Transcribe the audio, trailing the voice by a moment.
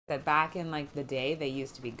that back in like the day they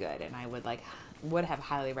used to be good, and I would have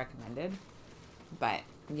highly recommended. But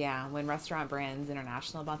yeah, when Restaurant Brands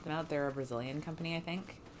International bought them out, they're a Brazilian company, I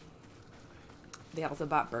think. They also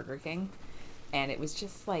bought Burger King, and it was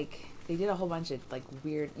just like they did a whole bunch of like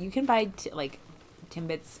weird. You can buy like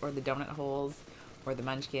Timbits or the donut holes or the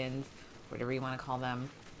Munchkins, whatever you want to call them.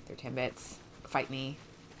 They're Timbits. Fight me.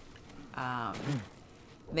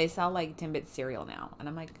 They sell like Timbits cereal now, and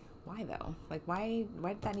I'm like, why though? Like, why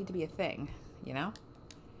did that need to be a thing? You know?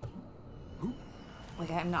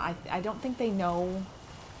 Like, I don't think they know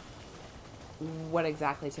what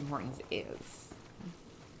exactly Tim Hortons is.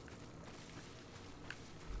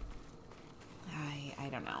 I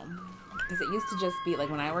don't know. Because it used to just be, like,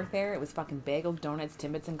 when I worked there, it was fucking bagels, donuts,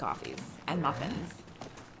 Timbits, and coffees. And muffins.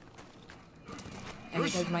 And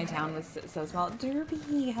because my town was so small.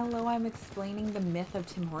 Derby, hello, I'm explaining the myth of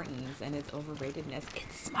Tim Hortons and its overratedness.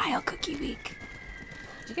 It's Smile Cookie Week.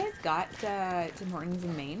 You guys got Tim Hortons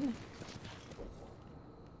in Maine?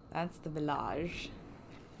 That's the village.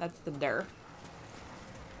 That's the der.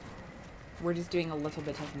 We're just doing a little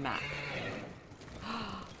bit of map.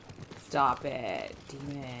 Stop it,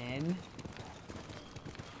 demon.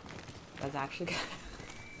 That's actually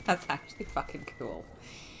that's actually fucking cool.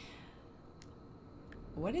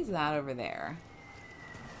 What is that over there?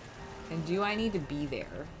 And do I need to be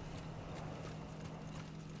there?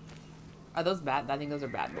 Are those bad? I think those are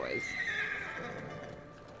bad boys.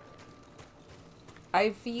 I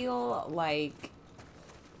feel like...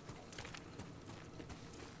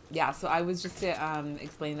 Yeah, so I was just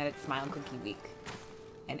explaining that it's Smile Cookie Week.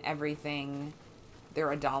 And everything, they're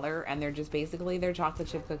 $1, and they're just basically, they're chocolate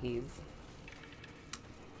chip cookies.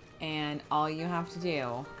 And all you have to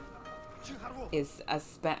do is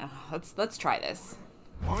let's try this.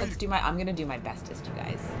 I'm gonna do my bestest, you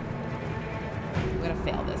guys. I'm gonna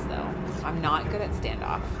fail this though. I'm not good at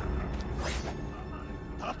standoff.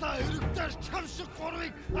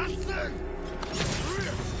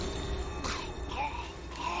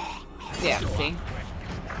 Yeah, see?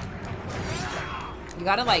 You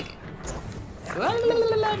gotta like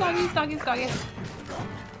doggies, doggies, doggies.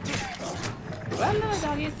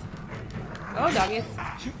 Doggies. Oh, doggies.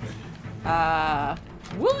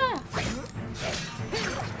 Woo!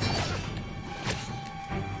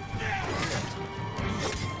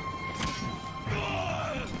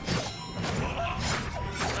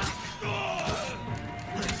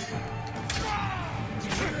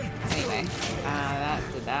 Anyway, that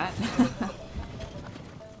did that.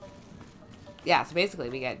 Yeah, so basically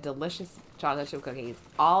we get delicious chocolate chip cookies.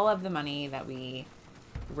 All of the money that we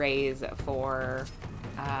raise for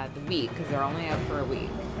the week, because they're only out for a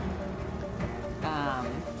week.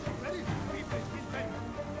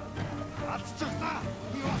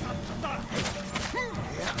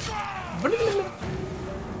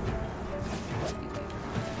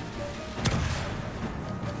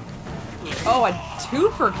 Oh, a 2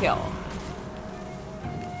 for kill.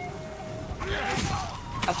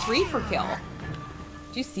 A 3 for kill.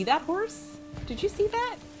 Did you see that horse? Did you see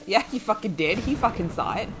that? Yeah, you fucking did. He fucking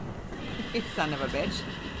saw it. You son of a bitch.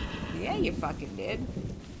 Yeah, you fucking did.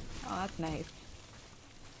 Oh, that's nice.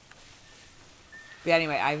 But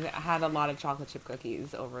anyway, I've had a lot of chocolate chip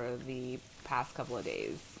cookies over the past couple of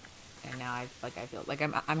days, and now I feel like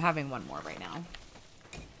I'm having one more right now.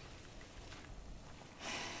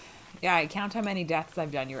 Yeah, I count how many deaths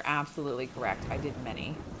I've done. You're absolutely correct. I did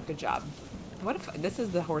many. Good job. What if this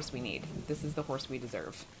is the horse we need? This is the horse we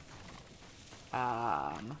deserve.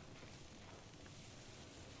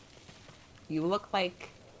 You look like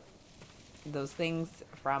those things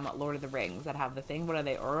from Lord of the Rings that have the thing. What are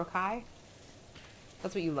they? Urukai?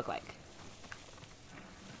 That's what you look like.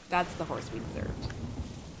 That's the horse we deserved.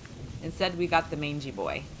 Instead, we got the mangy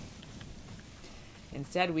boy.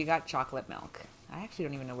 Instead, we got chocolate milk. I actually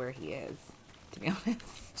don't even know where he is, to be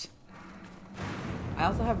honest. I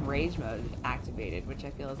also have rage mode activated, which I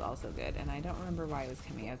feel is also good. And I don't remember why it was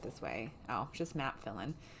coming out this way. Oh, just map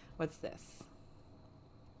filling. What's this?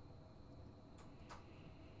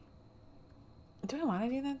 Do I want to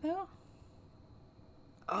do that, though?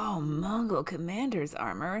 Oh, Mongol Commander's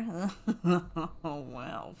armor. Oh,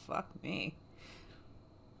 well, fuck me.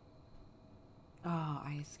 Oh,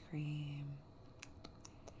 ice cream.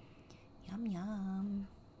 Yum, yum.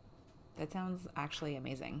 That sounds actually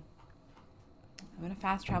amazing. I'm going to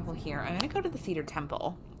fast travel here. I'm going to go to the Cedar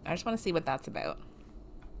Temple. I just want to see what that's about.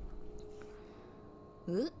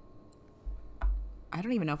 I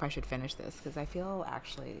don't even know if I should finish this because I feel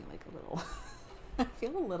actually like a little... I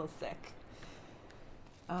feel a little sick.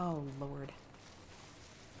 Oh, Lord.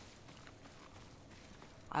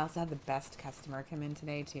 I also had the best customer come in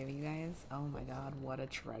today too, you guys. Oh my god, what a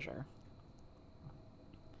treasure.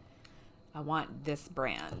 I want this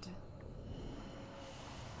brand.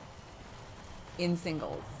 In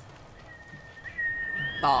singles.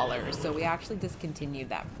 Ballers. So we actually discontinued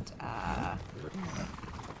that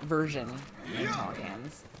version in tall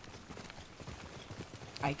cans.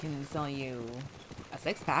 I can sell you a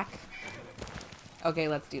 6-pack. Okay,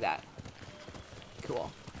 let's do that. Cool.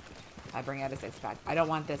 I bring out a 6-pack. I don't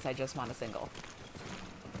want this, I just want a single.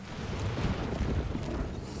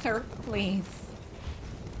 Sir, please.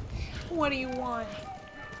 What do you want?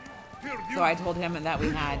 So I told him that we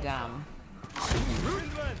had,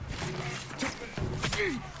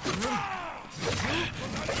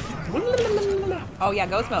 oh yeah,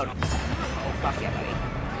 ghost mode. Oh, fuck yeah, buddy.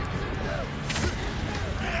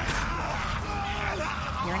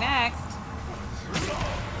 You're next.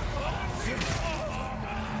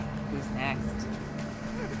 Who's next?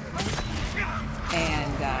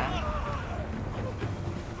 And,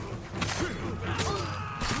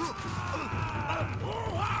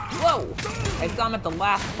 whoa! I saw him at the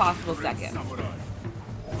last possible second.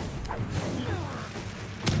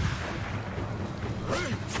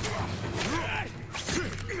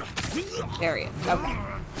 There he is. Okay.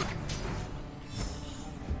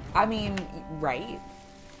 I mean, right?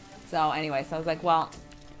 So anyway, so I was like, well,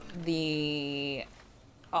 the...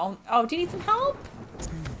 Oh, do you need some help?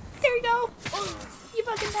 There you go. You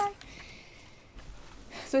fucking die.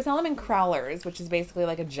 So I sell them in crowlers, which is basically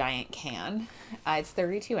like a giant can. It's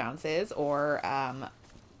 32 ounces, or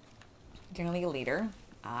generally a liter.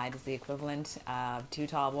 It is the equivalent of 2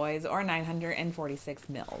 tall boys, or 946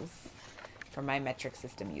 mils for my metric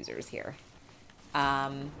system users here.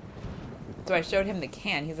 So I showed him the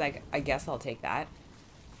can. He's like, I guess I'll take that.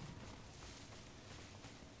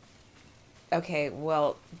 Okay,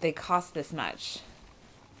 well, they cost this much.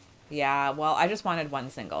 Yeah, well, I just wanted one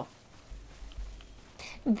single.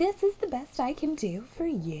 This is the best I can do for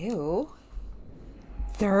you,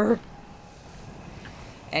 sir.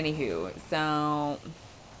 Anywho, so,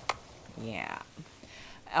 yeah.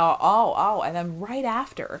 Oh, and then right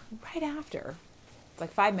after, it's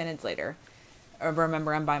like 5 minutes later,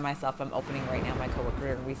 remember, I'm by myself, I'm opening right now, my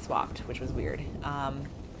coworker, we swapped, which was weird.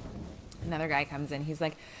 Another guy comes in, he's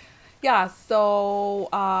like, yeah, so,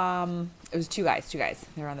 it was two guys,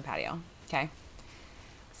 they were on the patio, okay?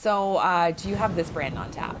 So, do you have this brand on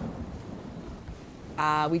tap?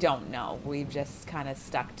 We don't know. We've just kind of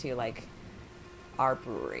stuck to, like, our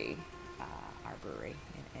brewery,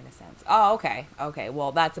 in a sense. Oh, okay,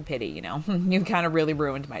 well, that's a pity, you know? You've kind of really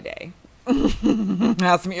ruined my day.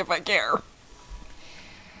 Ask me if I care.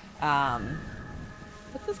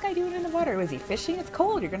 What's this guy doing in the water? Was he fishing? It's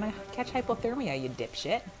cold. You're gonna catch hypothermia, you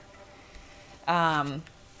dipshit.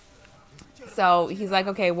 So he's like,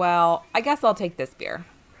 okay, well, I guess I'll take this beer.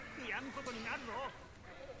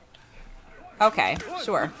 Okay,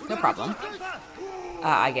 sure, no problem.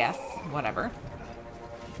 I guess, whatever.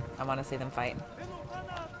 I want to see them fight.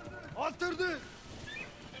 There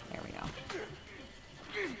we go.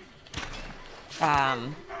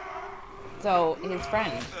 So his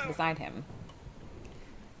friend beside him,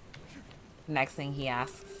 next thing he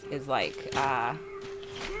asks is like,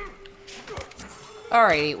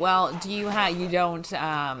 alrighty, well, do you have, you don't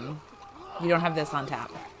have this on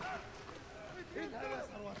tap?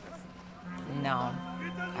 No,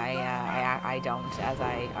 I don't, as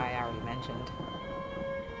I already mentioned.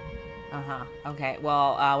 Okay,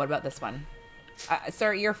 well, what about this one?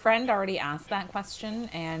 Sir, your friend already asked that question,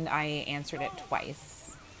 and I answered it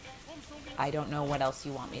twice. I don't know what else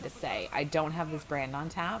you want me to say. I don't have this brand on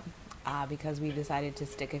tap, because we've decided to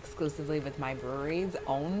stick exclusively with my brewery's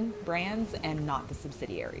own brands and not the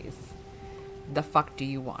subsidiaries. The fuck do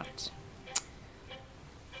you want?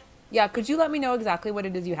 Yeah, could you let me know exactly what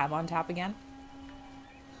it is you have on tap again?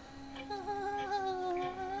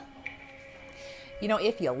 You know,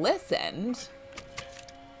 if you listened,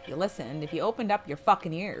 if you opened up your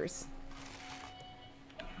fucking ears,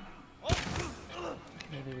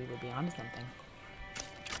 maybe we would be onto something.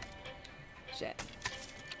 Shit.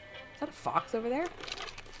 Is that a fox over there? Is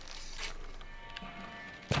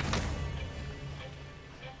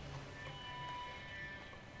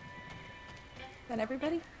that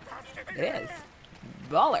everybody? It is.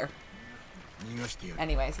 Baller.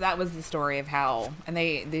 Anyway, so that was the story of how, and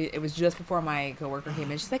it was just before my coworker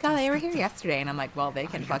came in. She's like, oh, they were here yesterday. And I'm like, well, they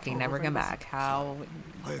can fucking never come back. How?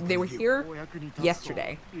 They were here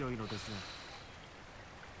yesterday.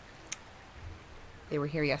 They were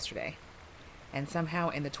here yesterday. And somehow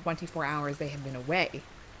in the 24 hours they have been away,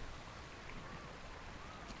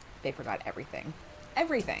 they forgot everything.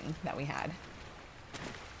 Everything that we had.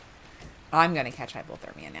 I'm gonna catch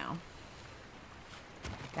hypothermia now.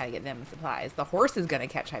 Gotta get them supplies. The horse is gonna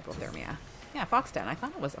catch hypothermia. Yeah, fox den. I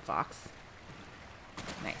thought it was a fox.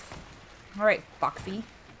 Nice. Alright, Foxy.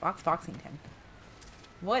 Foxington.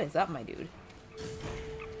 What is up, my dude?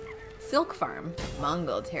 Silk Farm.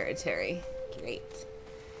 Mongol territory. Great.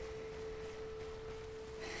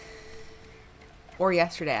 Or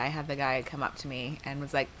yesterday, I had the guy come up to me and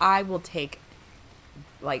was like, I will take,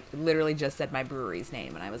 like, literally just said my brewery's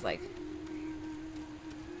name. And I was like,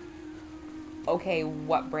 okay,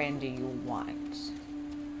 what brand do you want?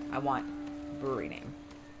 I want brewery name.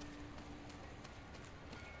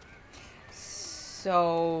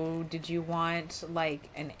 So, did you want, like,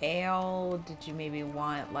 an ale? Did you maybe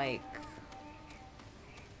want, like,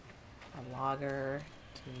 a lager?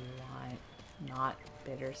 Do you want not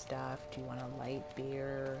bitter stuff? Do you want a light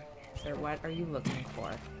beer? Or what are you looking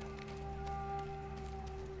for?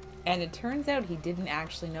 And it turns out he didn't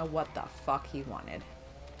actually know what the fuck he wanted.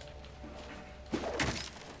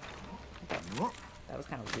 That was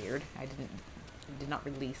kind of weird. I did not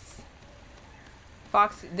release.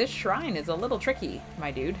 Fox, this shrine is a little tricky,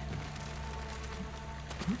 my dude.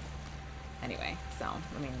 Anyway, so,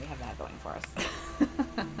 I mean, we have that going for us.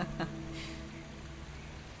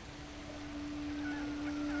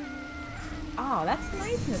 Oh, that's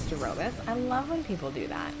nice, Mr. Robus. I love when people do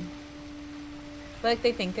that. Like,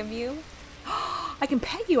 they think of you. I can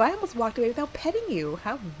pet you. I almost walked away without petting you.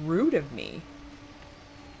 How rude of me.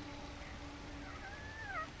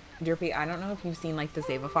 Derpy, I don't know if you've seen, like, the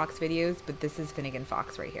Save a Fox videos, but this is Finnegan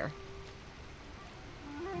Fox right here.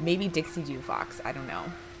 Maybe Dixie Dew Fox. I don't know.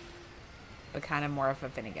 But kind of more of a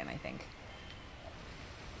Finnegan, I think.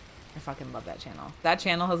 I fucking love that channel. That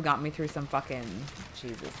channel has got me through some fucking...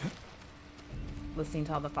 Jesus. Listening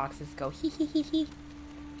to all the foxes go hee hee hee hee.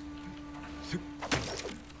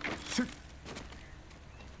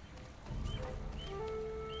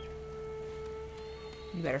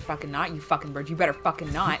 You better fucking not, you fucking bird. You better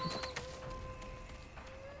fucking not.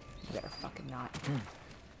 You better fucking not.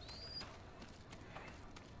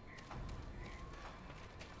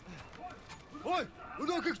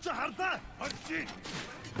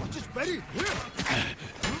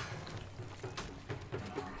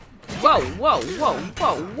 Whoa, whoa, whoa,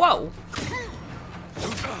 whoa, whoa.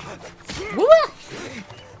 Whoa.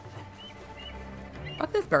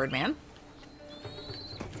 Fuck this bird, man.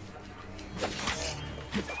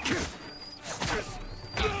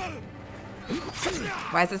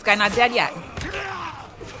 Why is this guy not dead yet?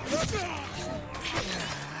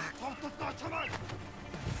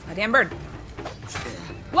 A damn bird.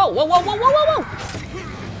 Whoa, whoa, whoa, whoa, whoa, whoa, whoa.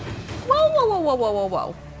 Whoa, whoa, whoa, whoa, whoa, whoa,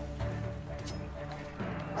 whoa.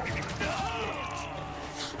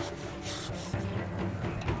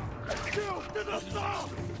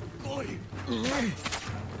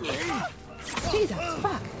 Jesus,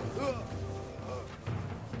 fuck.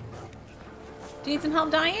 Do you need some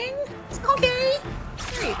help dying? Okay.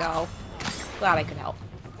 There you go. Glad I could help.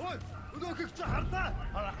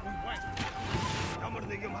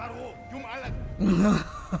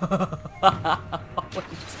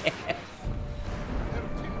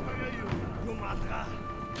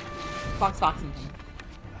 Foxington.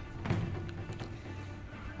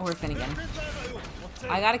 Or Finnegan.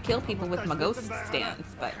 I gotta kill people with my ghost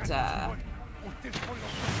stance, but,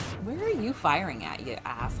 where are you firing at, you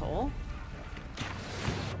asshole?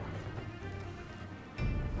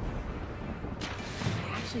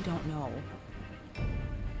 I actually don't know.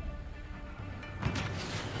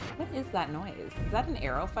 What is that noise? Is that an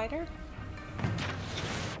arrow fighter?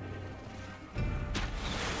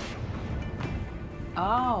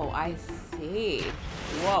 Oh, I see.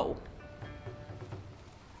 Whoa.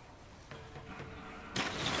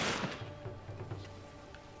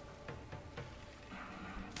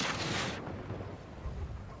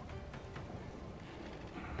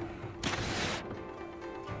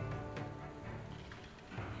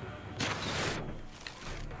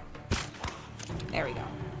 There we go.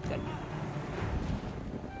 Good.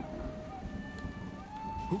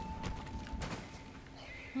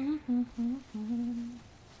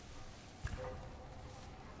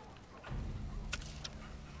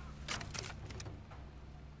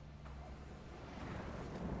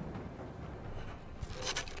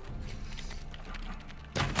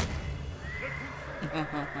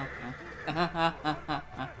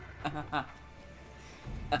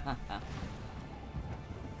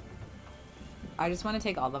 I just want to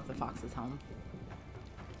take all of the foxes home.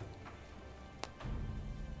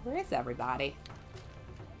 Where is everybody?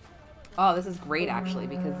 Oh, this is great actually,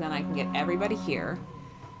 because then I can get everybody here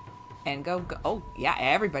and go. Oh, yeah,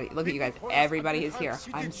 everybody. Look at you guys. Everybody is here.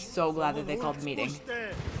 I'm so glad that they called the meeting.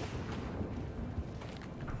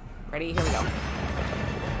 Ready? Here we go.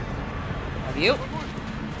 Have you?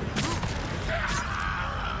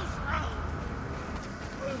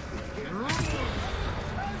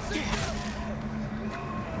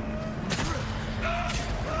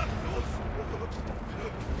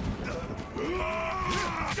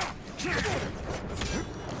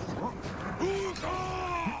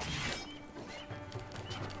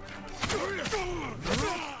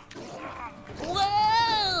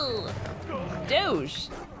 Whoa! Douche.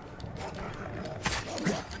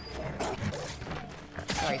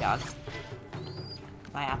 Sorry, dog.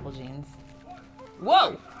 My apple jeans.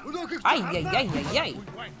 Whoa! Ay, ay, ay, ay, ay.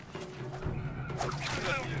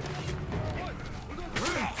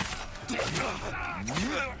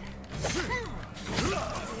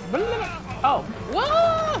 Oh,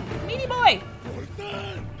 whoa! Meaty boy!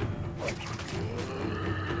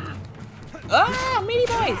 Ah, meaty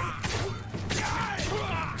boys!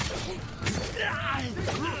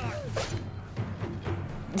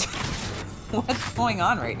 What's going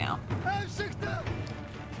on right now?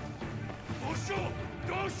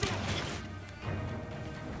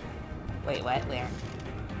 Wait, what? Where?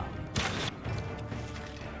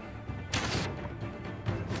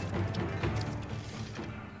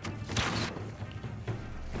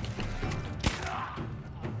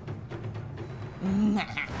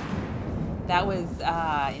 That was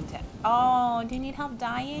intense. Oh, do you need help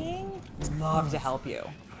dying? Love to help you.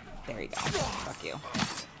 There you go. Fuck you.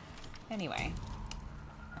 Anyway.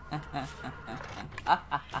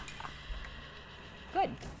 Good.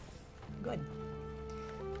 Good.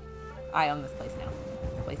 I own this place now.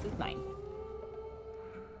 This place is mine.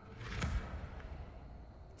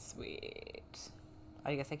 Sweet.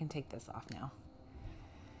 I guess I can take this off now.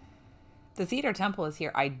 The Cedar Temple is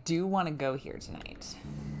here. I do want to go here tonight.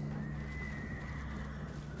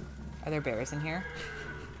 Are there bears in here?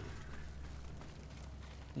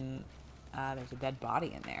 There's a dead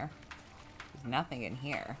body in there. There's nothing in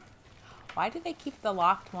here. Why do they keep the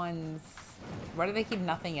locked ones? Why do they keep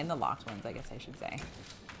nothing in the locked ones, I guess I should say.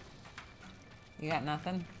 You got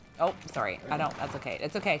nothing? Oh, sorry. I don't. That's okay.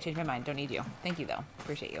 It's okay. I changed my mind. Don't need you. Thank you, though.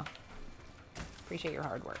 Appreciate you. Appreciate your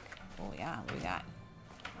hard work. Oh, yeah. What do we got?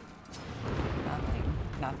 Nothing.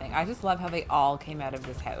 Nothing. I just love how they all came out of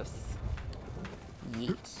this house.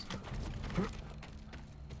 Yeet.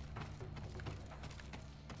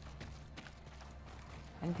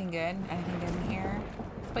 Anything good? Anything good in here?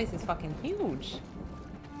 This place is fucking huge.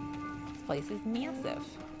 This place is massive.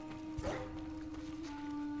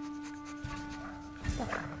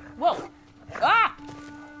 Whoa! Ah!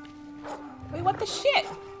 Wait, what the shit?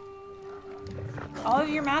 All of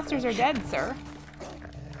your masters are dead, sir.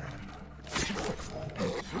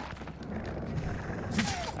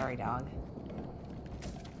 Sorry, dog.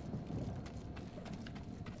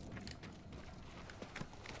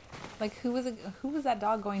 Like, who was that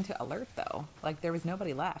dog going to alert, though? Like, there was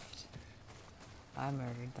nobody left. I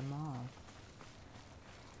murdered them all.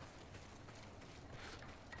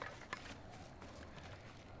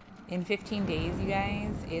 In 15 days, you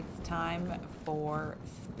guys, it's time for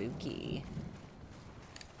spooky.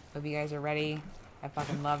 Hope you guys are ready. I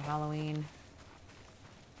fucking love Halloween.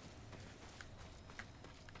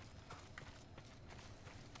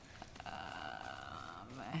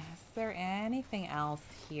 Is there anything else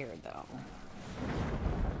here, though?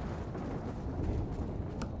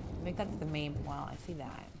 I think that's the main. Well, I see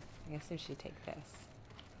that. I guess we should take this.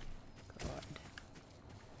 Good.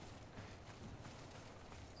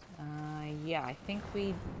 Yeah, I think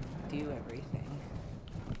we do everything.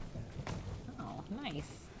 Oh,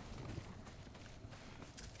 nice.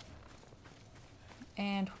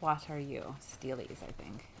 And what are you? Steelies, I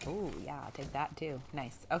think. Oh, yeah, I'll take that too.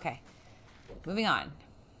 Nice. Okay. Moving on.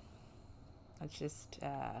 Let's just,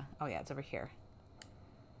 oh yeah, it's over here.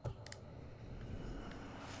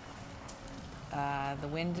 The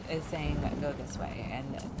wind is saying go this way,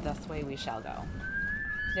 and this way we shall go.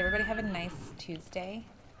 Did everybody have a nice Tuesday?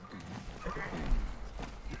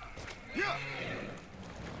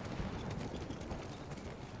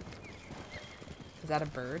 Is that a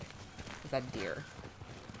bird? Is that a deer?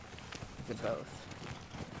 Is it both?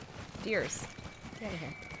 Deers. Get out of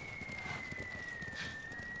here.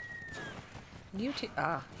 You too.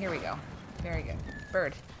 Ah, here we go. Very good.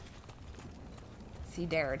 Bird.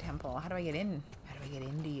 Cedar Temple. How do I get in? How do I get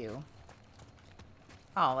into you?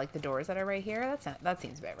 Oh, like the doors that are right here? That's not, that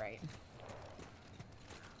seems about right.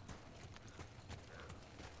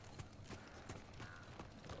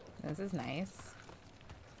 This is nice.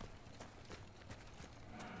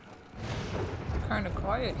 Kind of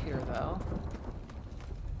quiet here, though.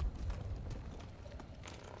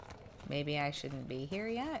 Maybe I shouldn't be here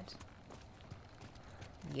yet.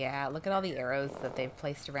 Yeah, look at all the arrows that they've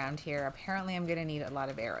placed around here. Apparently I'm gonna need a lot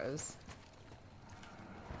of arrows.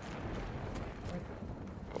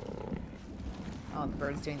 Oh, the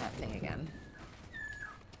bird's doing that thing again.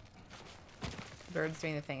 The bird's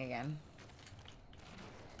doing the thing again.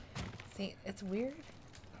 See, it's weird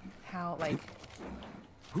how, like,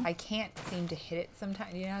 I can't seem to hit it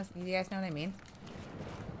sometimes. You guys know what I mean?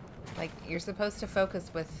 Like, you're supposed to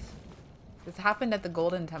focus with... This happened at the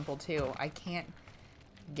Golden Temple, too. I can't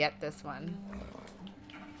get this one.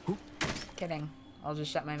 Kidding. I'll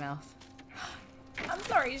just shut my mouth. I'm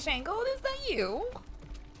sorry, Shankled. Is that you?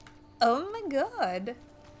 Oh my god.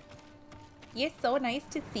 It's so nice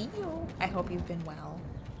to see you. I hope you've been well.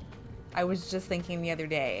 I was just thinking the other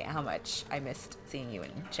day how much I missed seeing you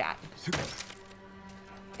in chat.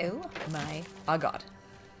 Oh my god.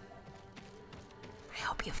 I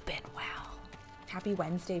hope you've been well. Happy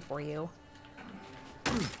Wednesday for you.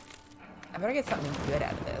 I better get something good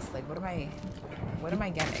out of this. Like, what am I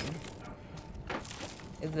getting?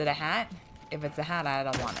 Is it a hat? If it's a hat, I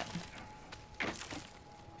don't want it.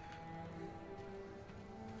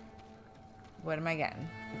 What am I getting?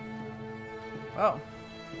 Whoa.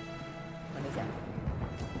 What is that?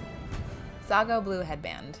 Sago Blue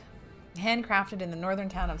Headband. Handcrafted in the northern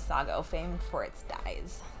town of Sago, famed for its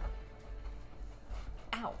dyes.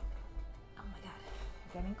 Ow. Oh my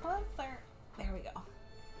god. Getting closer. There we go.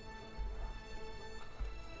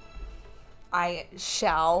 I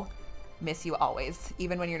shall miss you always.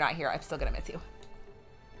 Even when you're not here, I'm still gonna miss you.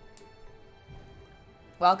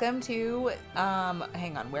 Welcome to,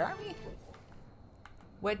 hang on, where are we?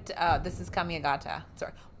 What, this is Kamiyagata.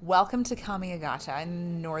 Sorry. Welcome to Kamiyagata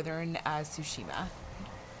in northern Tsushima.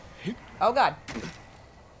 Oh god.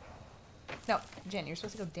 No, Jen, you're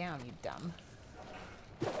supposed to go down, you dumb.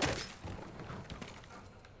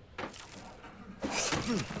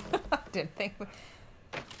 Didn't think.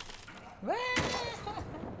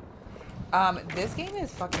 This game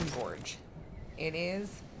is fucking gorge. It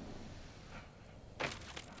is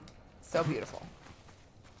so beautiful.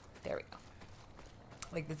 There we go.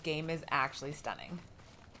 Like, this game is actually stunning.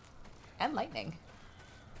 And lightning.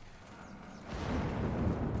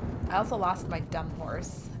 I also lost my dumb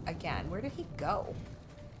horse again. Where did he go?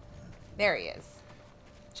 There he is.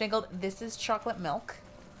 Shankled, this is chocolate milk.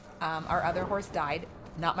 Our other horse died.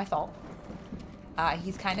 Not my fault.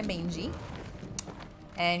 He's kind of mangy.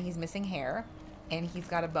 And he's missing hair. And he's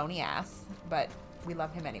got a bony ass. But we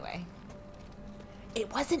love him anyway.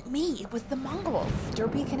 It wasn't me. It was the Mongols.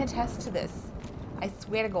 Derby can attest to this. I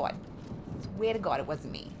swear to God. Swear to God it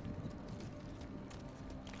wasn't me.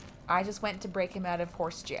 I just went to break him out of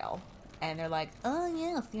horse jail. And they're like, oh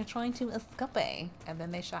yes, you're trying to escape. And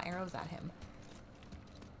then they shot arrows at him.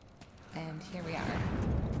 And here we are.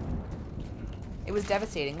 It was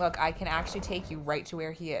devastating. Look, I can actually take you right to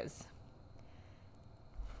where he is.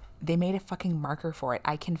 They made a fucking marker for it.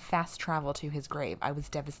 I can fast travel to his grave. I was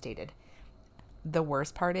devastated. The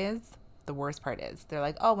worst part is, they're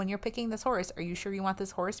like, oh, when you're picking this horse, are you sure you want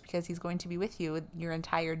this horse? Because he's going to be with you your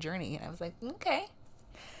entire journey. And I was like, okay.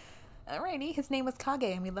 Alrighty. His name was Kage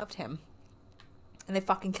and we loved him. And they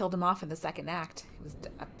fucking killed him off in the second act. It was...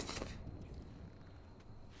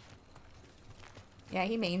 yeah,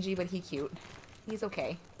 he mangy, but he cute. He's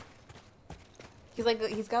okay. He's like,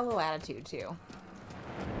 he's got a little attitude too.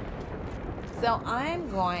 So I'm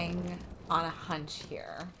going on a hunch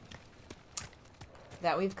here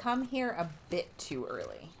that we've come here a bit too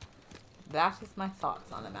early. That is my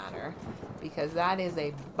thoughts on the matter, because that is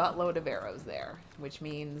a buttload of arrows there, which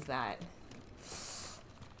means that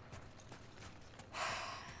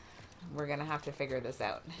we're gonna have to figure this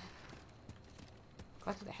out.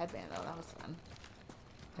 Collected a headband though, that was fun.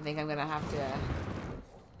 I think I'm gonna have to...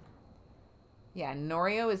 yeah,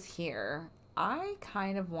 Norio is here. I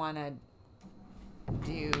kind of want to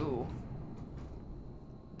do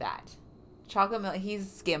that. Chocolate milk. He's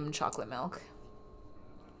skimmed chocolate milk.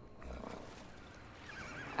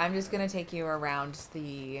 I'm just gonna take you around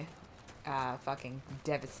the fucking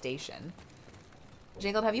devastation.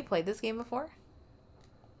 Jingled, have you played this game before?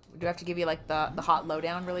 Do I have to give you like the hot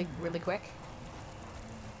lowdown really quick?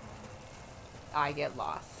 I get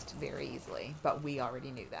lost very easily, but we already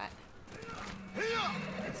knew that.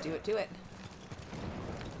 Let's do it to it.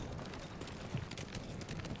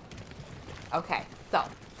 Okay, so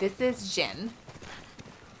this is Jin.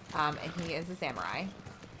 And he is a samurai.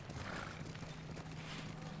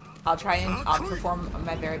 I'll try and I'll perform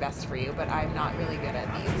my very best for you, but I'm not really good at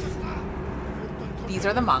these. These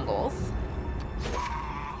are the Mongols.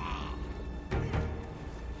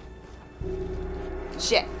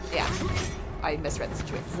 Shit, yeah. I misread the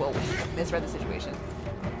situation. Whoa, misread the situation.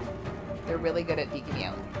 They're really good at eking me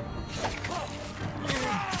out.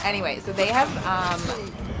 Anyway, so they have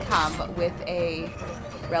come with a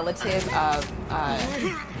relative of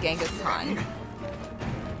Genghis Khan.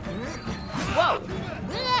 Whoa!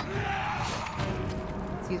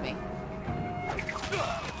 Excuse me.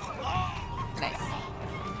 Nice.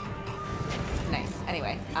 Nice.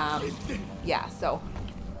 Anyway, yeah, so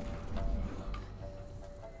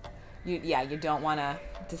you don't want to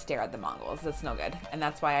stare at the Mongols. That's no good. And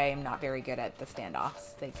that's why I am not very good at the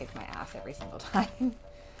standoffs. They kick my ass every single time.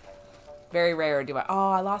 Very rare do I...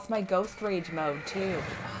 Oh, I lost my Ghost Rage mode, too.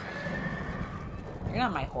 You're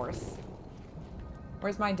not my horse.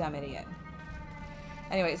 Where's my dumb idiot?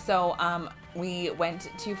 Anyway, so, we went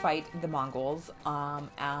to fight the Mongols, on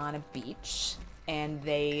a beach. And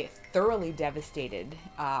they thoroughly devastated,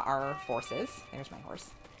 our forces. There's my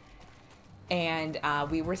horse. And,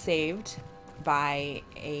 we were saved by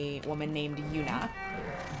a woman named Yuna.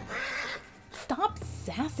 Stop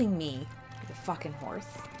sassing me, you fucking horse.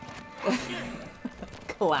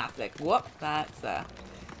 Classic. Whoop, that's a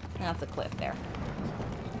cliff there.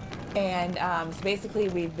 And so basically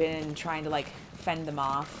we've been trying to like fend them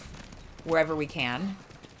off wherever we can,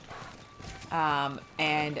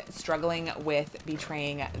 and struggling with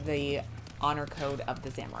betraying the honor code of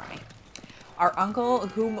the samurai. Our uncle,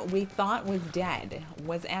 whom we thought was dead,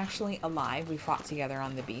 was actually alive. We fought together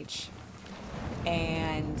on the beach,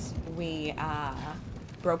 and we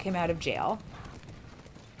broke him out of jail.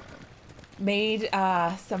 Made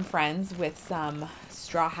some friends with some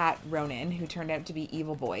Straw Hat Ronin who turned out to be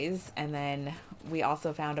evil boys, and then we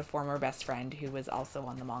also found a former best friend who was also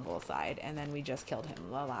on the Mongol side, and then we just killed him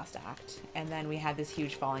the last act. And then we had this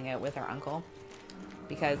huge falling out with our uncle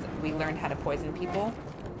because we learned how to poison people,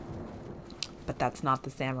 but that's not the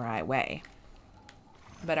samurai way.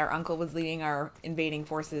 But our uncle was leading our invading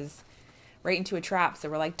forces right into a trap, so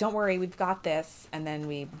we're like, don't worry, we've got this. And then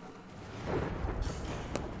we...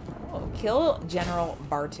 Oh, kill General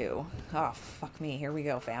Bartu. Oh, fuck me. Here we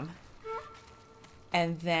go, fam.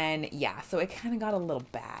 And then, yeah, so it kind of got a little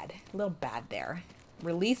bad. A little bad there.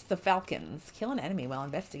 Release the falcons. Kill an enemy while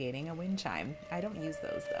investigating a wind chime. I don't use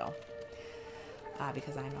those, though.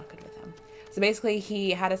 Because I'm not good with them. So basically,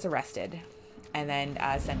 he had us arrested and then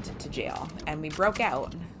sent to jail. And we broke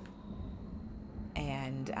out.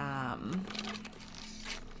 And,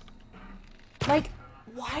 like,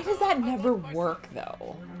 why does that never work,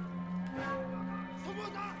 though?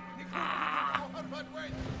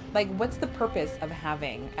 Like, what's the purpose of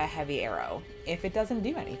having a heavy arrow if it doesn't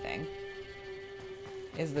do anything?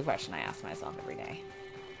 Is the question I ask myself every day.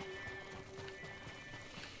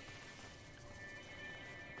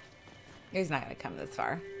 He's not going to come this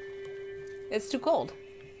far. It's too cold.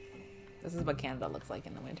 This is what Canada looks like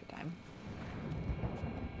in the wintertime.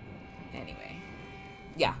 Anyway.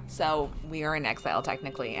 Yeah, so we are in exile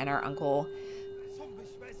technically, and our uncle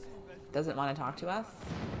doesn't want to talk to us.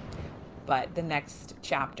 But the next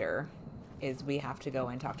chapter is we have to go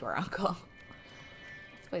and talk to our uncle.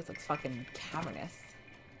 This place looks fucking cavernous.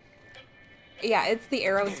 Yeah, it's the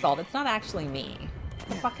arrow's fault. It's not actually me. It's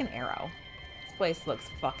the fucking arrow. This place looks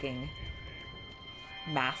fucking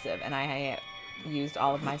massive, and I used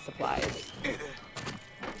all of my supplies.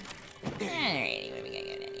 Alrighty, what are we gonna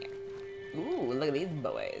get in here? Ooh, look at these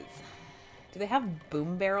boys. Do they have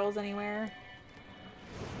boom barrels anywhere?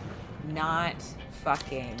 Not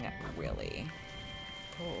fucking really.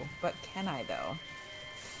 Oh, but can I though?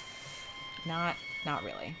 Not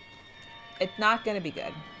really. It's not gonna be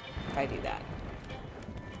good if I do that.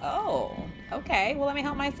 Oh, okay. Well, let me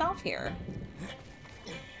help myself here.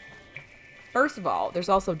 First of all, there's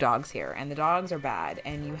also dogs here, and the dogs are bad,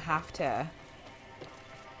 and you have to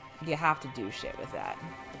do shit with that.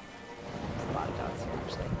 There's a lot of dogs here,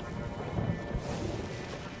 actually.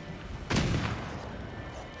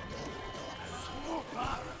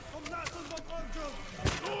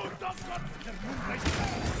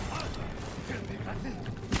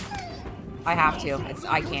 I have to.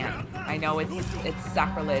 I can't. I know it's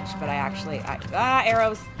sacrilege, but I actually...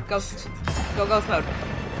 arrows. Ghost. Go ghost mode.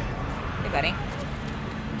 Hey, buddy.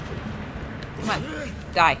 Come on.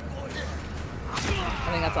 Die. I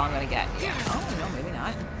think that's all I'm going to get. Yeah. Oh, no, maybe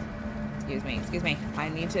not. Excuse me. Excuse me. I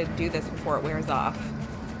need to do this before it wears off.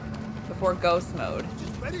 Before ghost mode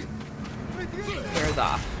wears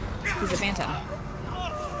off. He's a phantom.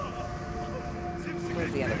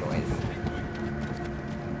 Where's the other boys?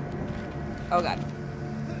 Oh, God.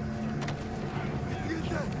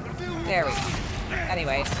 There we go.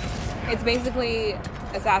 Anyway, it's basically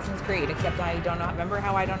Assassin's Creed, except I don't know. Remember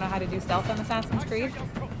how I don't know how to do stealth on Assassin's Creed?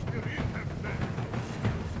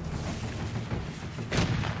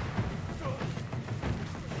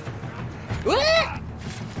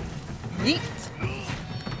 Yeet.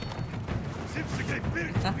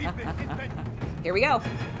 Here we go.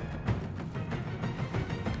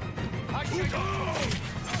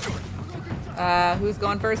 Who's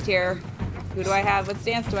going first here? Who do I have? What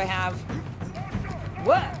stance do I have?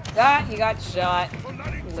 What? Ah, he got shot.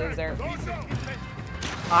 Loser.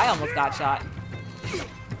 I almost got shot.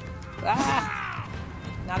 Ah!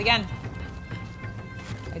 Not again.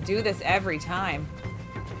 I do this every time.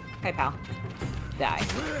 Hey, pal. Die.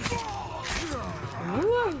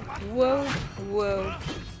 Whoa, whoa, whoa.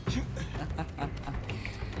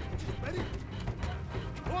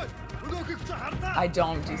 I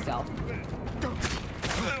don't do stealth.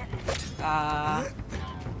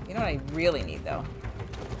 You know what I really need, though?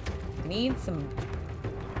 I need... What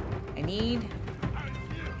do I need?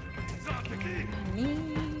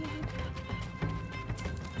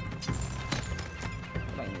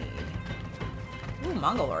 Ooh,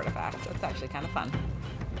 Mongol artifacts. That's actually kind of fun.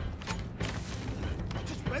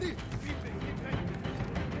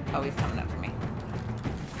 Oh, he's coming up for me.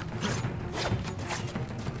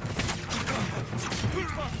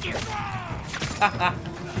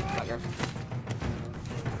 Bugger.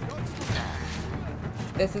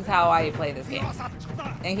 This is how I play this game.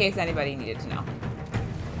 In case anybody needed to know.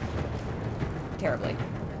 Terribly.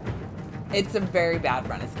 It's a very bad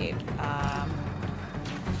run escape.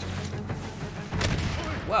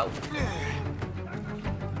 Whoa.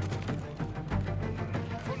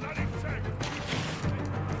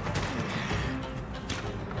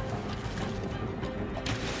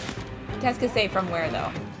 Teska say from where,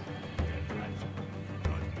 though?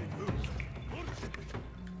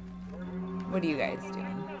 What are you guys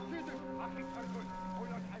doing?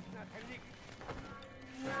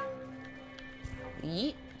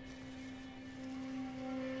 Yeet.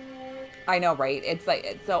 I know, right? It's like,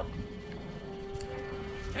 it's so...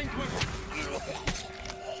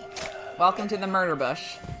 Welcome to the murder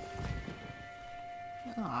bush.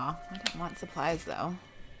 Aw, I don't want supplies, though.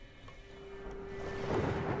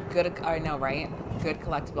 Good, I know, right? Good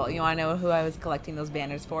collectible. You wanna know who I was collecting those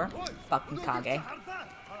banners for? Fucking Kage.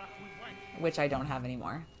 Which I don't have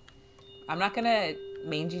anymore. I'm not gonna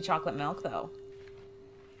mangy chocolate milk, though.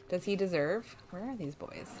 Does he deserve? Where are these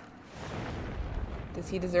boys? Does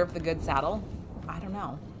he deserve the good saddle? I don't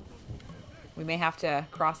know. We may have to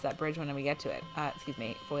cross that bridge when we get to it. Excuse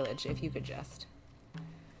me, foliage, if you could just.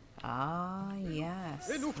 Ah, yes.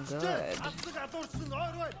 Good.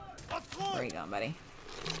 Where are you going, buddy?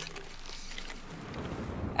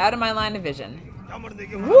 Out of my line of vision.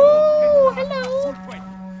 Woo! Hello!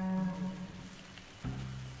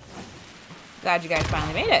 Glad you guys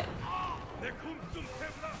finally made it.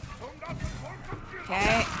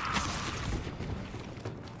 Okay.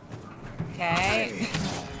 Okay.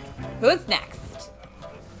 Who's next?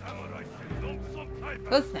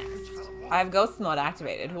 Who's next? I have ghost mode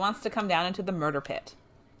activated. Who wants to come down into the murder pit?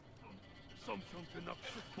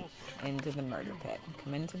 Into the murder pit.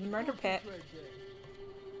 Come into the murder pit.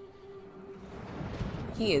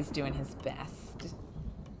 He is doing his best.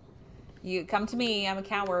 You come to me. I'm a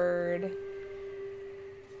coward.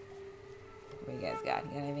 What you guys got?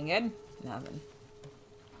 You got anything good? Nothing.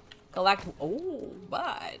 Collect. Oh,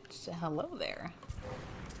 but hello there.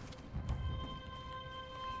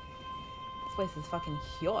 This place is fucking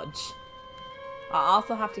huge. I'll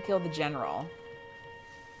also have to kill the general.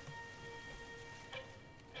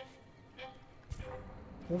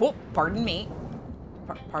 Whoop! Pardon me.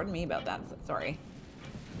 Pardon me about that. Sorry.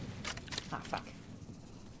 Ah, fuck.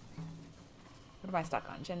 What am I stuck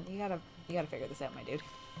on? Jen, you gotta figure this out, my dude.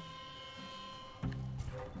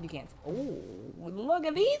 You can't. Oh, look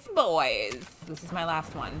at these boys. This is my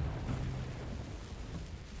last one.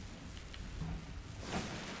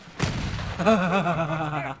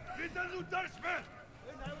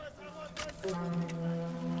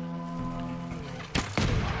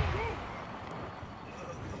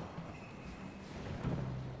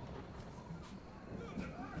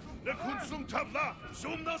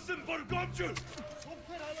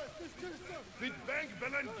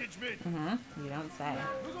 You don't say.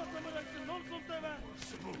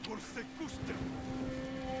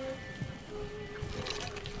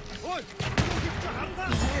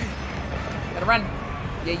 Gotta run.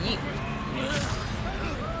 Yeah, yeet.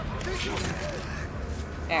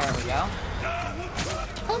 There we go.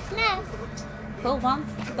 Who's next? Who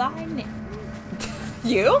wants to die next?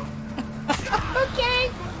 You?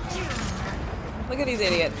 Okay. Look at these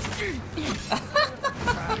idiots.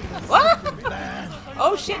 What?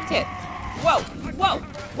 Oh shit tits. Whoa, whoa,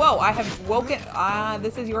 whoa, I have woken.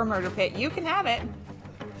 This is your murder pit. You can have it.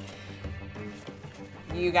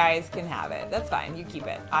 You guys can have it. That's fine. You keep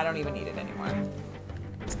it. I don't even need it anymore.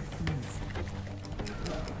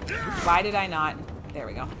 Why did I not? There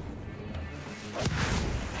we go.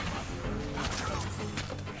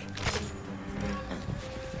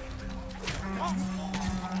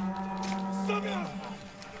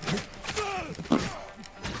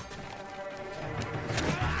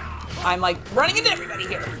 I'm like running into everybody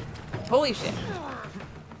here. Holy shit.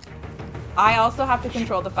 I also have to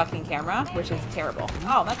control the fucking camera, which is terrible.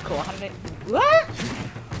 Oh, that's cool. How did it... What?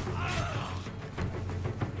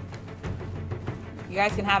 You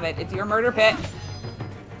guys can have it. It's your murder pit.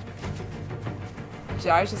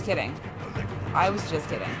 I was just kidding. I was just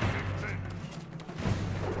kidding.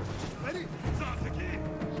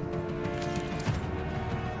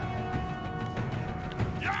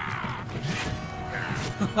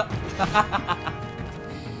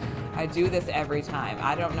 I do this every time.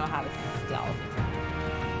 I don't know how to stealth.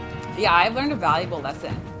 Yeah, I've learned a valuable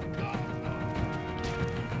lesson.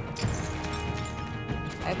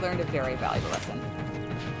 I've learned a very valuable lesson.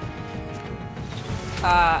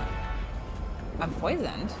 I'm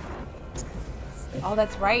poisoned. Oh,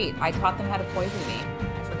 that's right. I taught them how to poison me.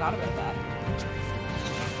 I forgot about that.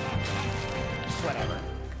 Whatever.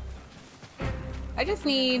 I just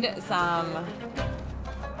need some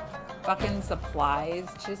fucking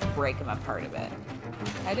supplies to just break them apart a bit.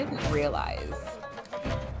 I didn't realize.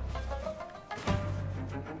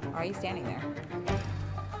 Why are you standing there?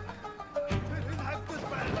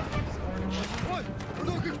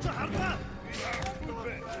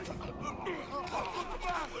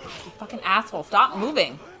 You fucking asshole, stop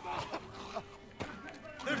moving.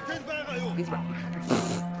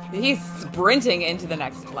 He's sprinting into the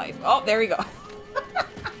next life. Oh, there we go.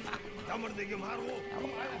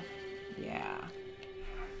 Yeah.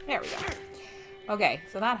 There we go. Okay,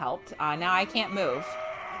 so that helped. Now I can't move.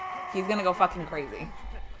 He's gonna go fucking crazy.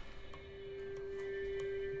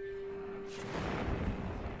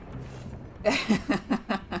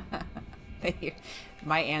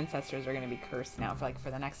 My ancestors are gonna be cursed now for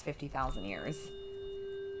the next 50,000 years.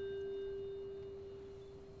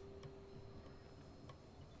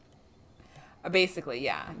 Basically,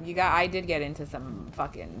 yeah. I did get into some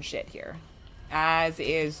fucking shit here. As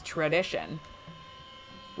is tradition.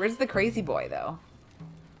 Where's the crazy boy, though?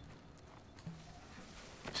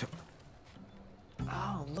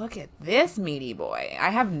 Oh, look at this meaty boy. I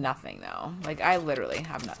have nothing, though. Like, I literally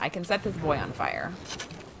have nothing. I can set this boy on fire.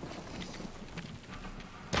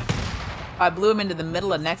 I blew him into the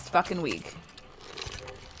middle of next fucking week.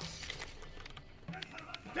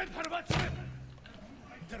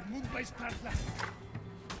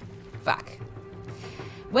 Fuck.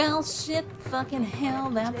 Well, shit, fucking hell,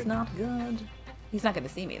 that's not good. He's not gonna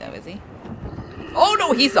see me, though, is he? Oh,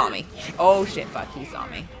 no, he saw me. Oh, shit, fuck, he saw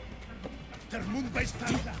me.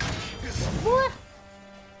 What?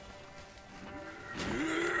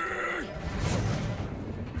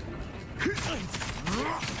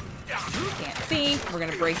 Can't see. We're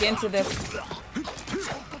gonna break into this.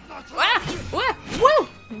 Ah! Woo!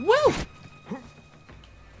 Woo!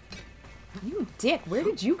 You dick, where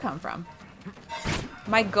did you come from?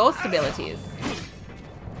 My ghost abilities.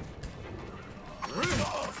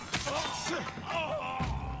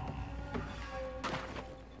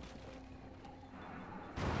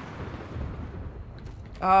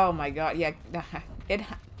 Oh my god, yeah.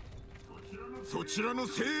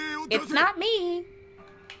 It's not me.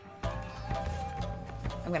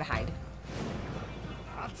 I'm gonna hide.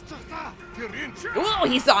 Oh,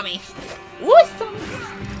 he saw me. Ooh, he saw me.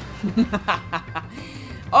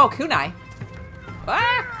 Oh, kunai.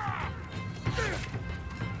 Ah!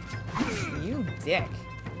 You dick.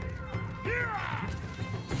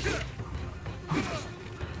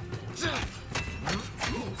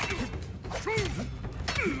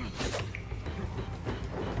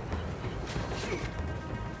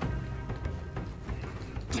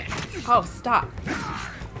 Oh, stop.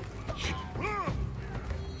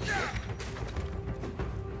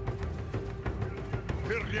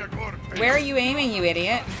 Where are you aiming, you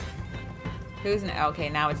idiot? Who's okay,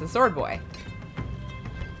 now it's a sword boy.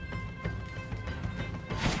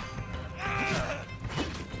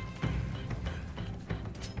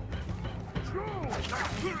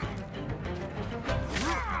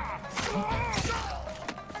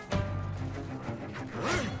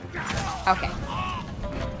 Okay.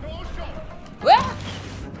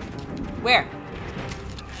 Where?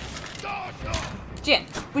 Jin,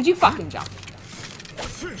 would you fucking jump?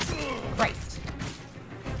 Christ.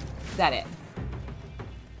 Is that it?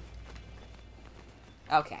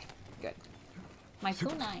 Okay, good. My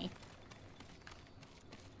kunai.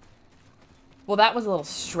 Well, that was a little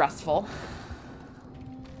stressful.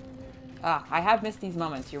 I have missed these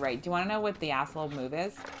moments, you're right. Do you want to know what the asshole move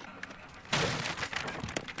is?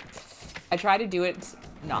 I try to do it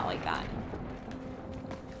not like that.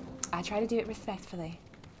 I try to do it respectfully.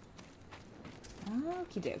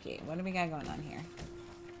 Okie dokie. What do we got going on here?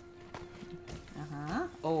 Uh-huh.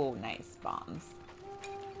 Oh, nice. Bombs.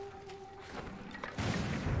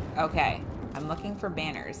 Okay. I'm looking for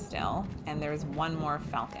banners still. And there's one more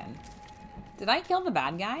falcon. Did I kill the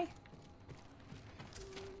bad guy?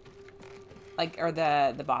 Like, or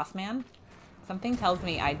the boss man? Something tells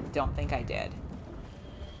me I don't think I did.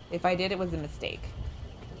 If I did, it was a mistake.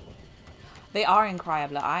 They are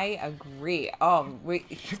incredible. I agree. Oh,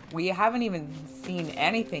 we haven't even seen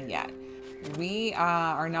anything yet. We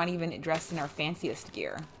are not even dressed in our fanciest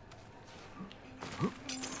gear.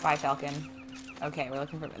 Bye, Falcon. Okay, we're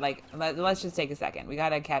looking for... Like, let's just take a second. We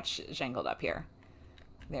gotta catch Shangled up here.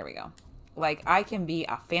 There we go. Like, I can be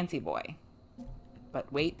a fancy boy.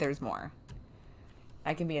 But wait, there's more.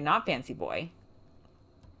 I can be a not fancy boy.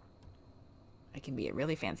 I can be a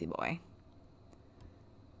really fancy boy.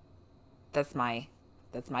 That's my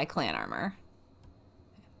clan armor.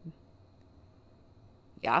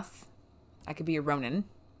 Yes. I could be a Ronin.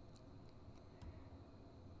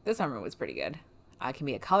 This armor was pretty good. I can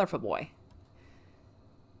be a colorful boy.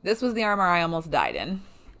 This was the armor I almost died in.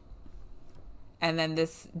 And then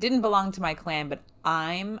this didn't belong to my clan, but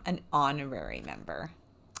I'm an honorary member.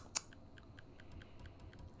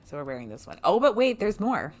 So we're wearing this one. Oh, but wait, there's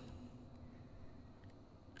more.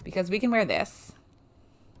 Because we can wear this.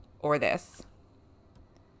 Or this.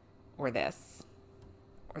 Or this.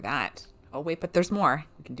 Or that. Oh, wait, but there's more.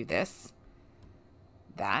 We can do this.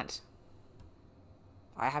 That.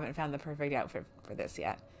 I haven't found the perfect outfit for this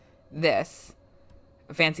yet. This.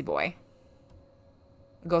 A fancy boy.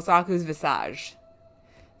 Gosaku's Visage.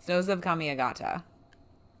 Snows of Kamiagata.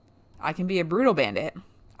 I can be a brutal bandit.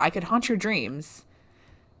 I could haunt your dreams.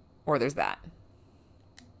 Or there's that.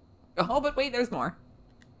 Oh, but wait, there's more.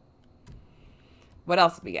 What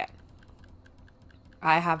else did we get?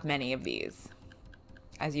 I have many of these.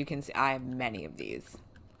 As you can see, I have many of these.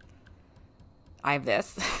 I have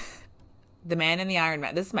this. The Man in the Iron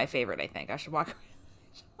Man. This is my favorite, I think. I should walk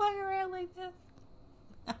around like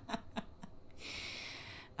this.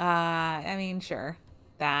 I mean, sure.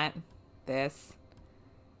 That. This.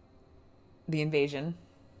 The Invasion.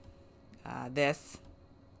 This.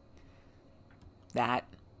 That.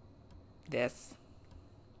 This.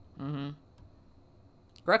 Mm-hmm.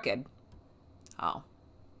 Crooked. Oh.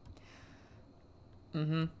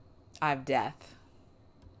 Mm-hmm. I have death.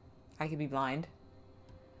 I could be blind.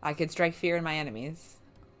 I could strike fear in my enemies.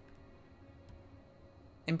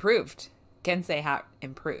 Improved. Can say how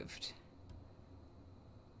improved.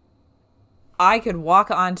 I could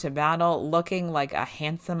walk onto battle looking like a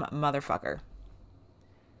handsome motherfucker.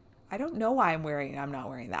 I don't know why I'm not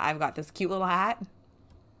wearing that. I've got this cute little hat.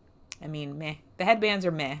 I mean, meh. The headbands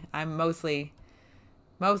are meh. I'm mostly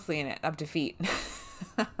in it, up to feet.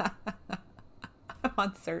 I'm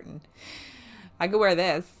uncertain. I could wear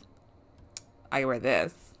this. I could wear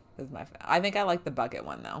this. This is I think I like the bucket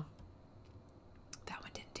one, though. That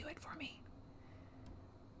one didn't do it for me.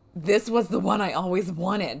 This was the one I always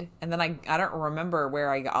wanted. And then I don't remember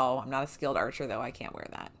where I go. Oh, I'm not a skilled archer, though. I can't wear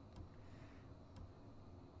that.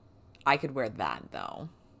 I could wear that, though.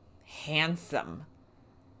 Handsome.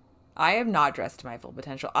 I am not dressed to my full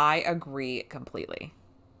potential. I agree completely.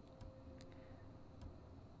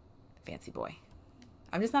 Fancy boy.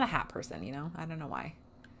 I'm just not a hat person, you know? I don't know why.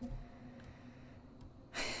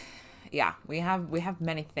 Yeah, we have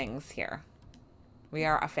many things here. We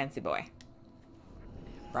are a fancy boy.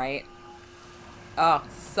 Right? Oh,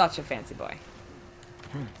 such a fancy boy.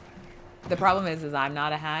 The problem is I'm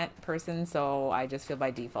not a hat person, so I just feel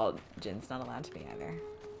by default Jin's not allowed to be either.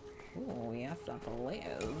 Oh, yes, please.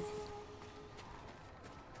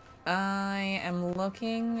 I am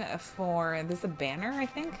looking for... This is a banner, I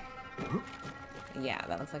think? Yeah,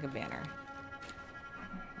 that looks like a banner.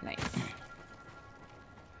 Nice.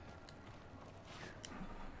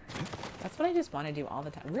 That's what I just want to do all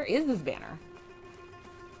the time. Where is this banner?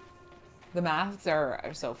 The masks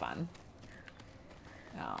are so fun.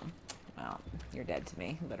 Oh, well, you're dead to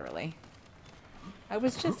me, literally. I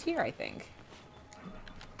was just here, I think.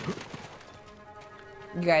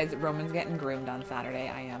 You guys, Roman's getting groomed on Saturday.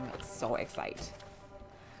 I am so excited.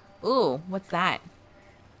 Ooh, what's that?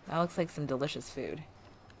 That looks like some delicious food.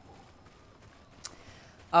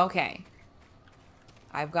 Okay.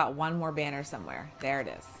 I've got one more banner somewhere. There it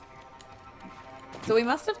is. So we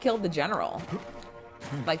must have killed the general.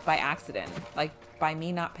 Like by accident. Like by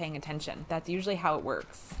me not paying attention. That's usually how it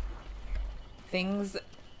works. Things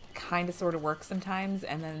kind of sort of work sometimes,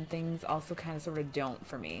 and then things also kind of sort of don't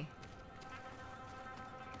for me.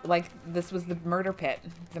 Like, this was the murder pit.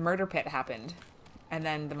 The murder pit happened. And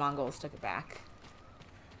then the Mongols took it back.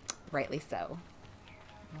 Rightly so.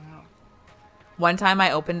 Wow. One time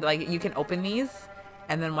I opened, like, you can open these.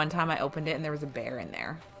 And then one time I opened it and there was a bear in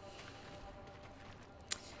there.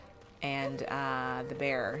 And the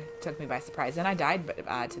bear took me by surprise. And I died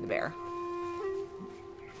to the bear.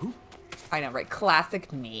 I know, right?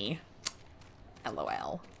 Classic me.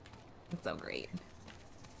 LOL. It's so great.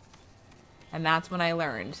 And that's when I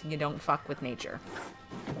learned you don't fuck with nature.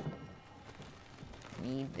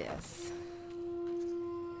 Need this.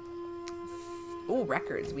 Oh,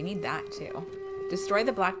 records. We need that too. Destroy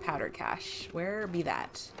the black powder cache. Where be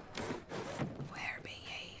that? Where be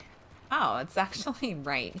ye? Oh, it's actually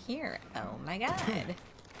right here. Oh my god.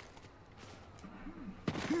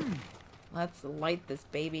 Let's light this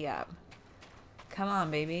baby up. Come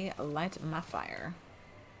on, baby. Light my fire.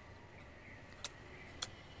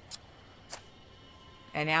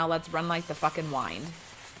 And now let's run like the fucking wind.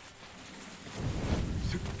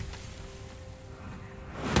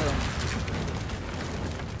 Boom.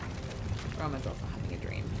 Roman's also having a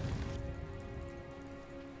dream.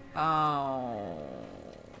 Oh.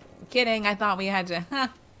 Kidding. I thought we had to...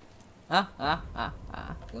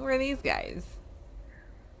 Who are these guys?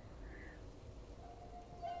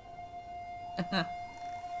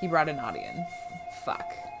 He brought an audience. Fuck.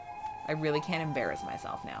 I really can't embarrass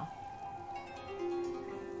myself now.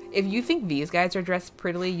 If you think these guys are dressed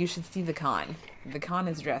prettily, you should see the con. The con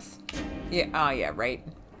is dressed... Yeah, oh yeah, right.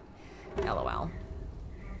 LOL.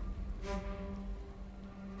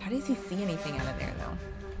 How does he see anything out of there, though?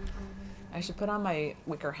 I should put on my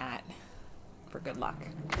wicker hat for good luck.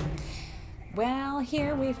 Well,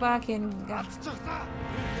 here we fucking got...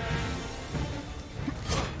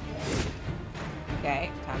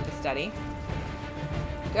 Okay, time to study.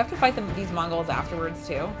 Do I have to fight these Mongols afterwards,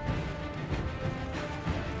 too?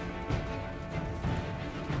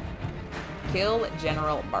 Kill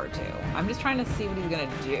General Bartu. I'm just trying to see what he's gonna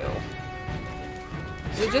do.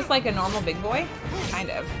 Is it just like a normal big boy? Kind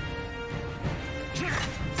of.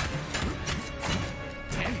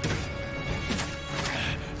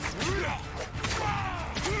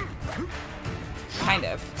 Kind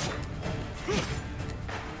of.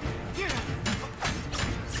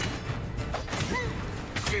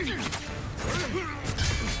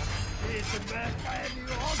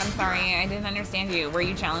 I'm sorry, I didn't understand you. Were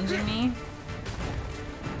you challenging me?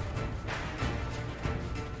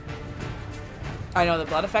 I know, the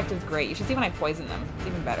blood effect is great. You should see when I poison them. It's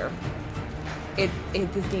even better.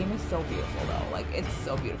 This game is so beautiful, though. Like, it's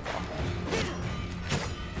so beautiful.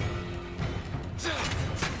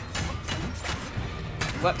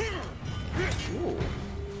 Whoops. Ooh.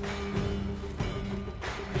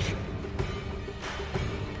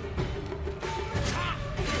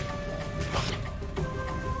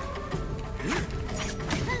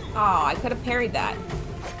 Oh, I could have parried that.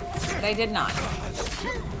 But I did not.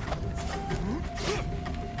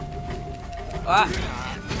 Ah.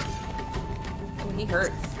 Ooh, he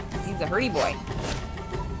hurts. He's a hurty boy.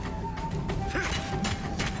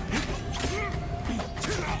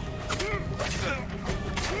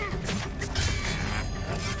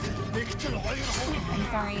 I'm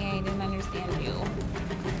sorry, I didn't understand you.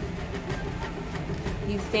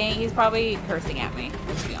 He's probably cursing at me,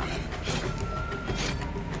 let's be honest.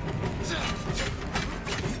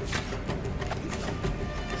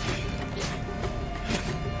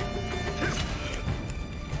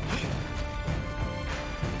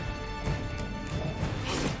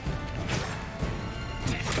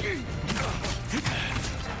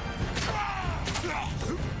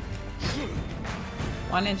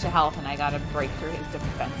 One inch of health and I gotta break through his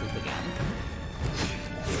defenses again.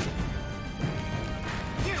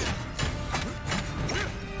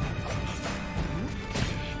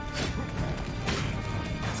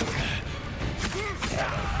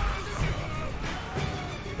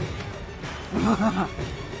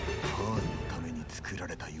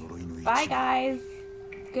 Bye guys!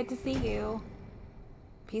 Good to see you.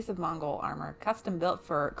 Piece of Mongol armor, custom built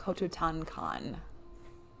for Kotutan Khan.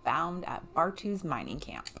 Found at Bartu's mining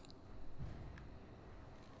camp.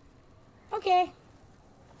 Okay.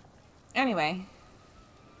 Anyway.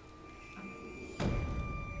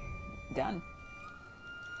 Done.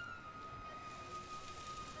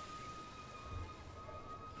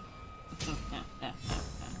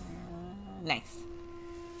 Nice.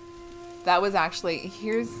 That was actually...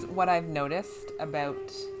 Here's what I've noticed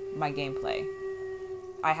about my gameplay.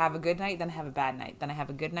 I have a good night, then I have a bad night. Then I have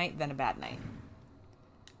a good night, then a bad night.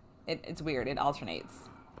 It's weird. It alternates.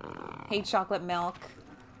 Hey, chocolate milk.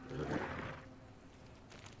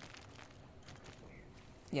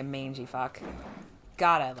 You mangy fuck.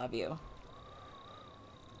 God, I love you.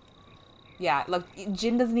 Yeah, look,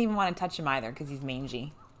 Jin doesn't even want to touch him either because he's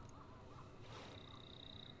mangy.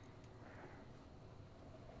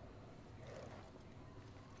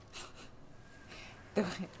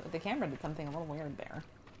 The camera did something a little weird there.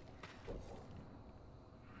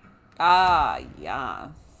 Ah, yes.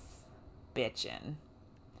 Bitchin'.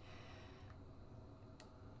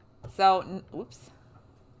 So, oops.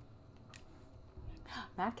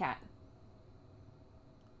 Mad Cat.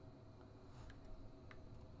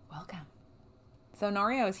 Welcome. So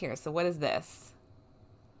Norio is here. So what is this?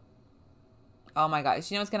 Oh my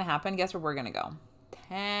gosh. You know what's going to happen? Guess where we're going to go?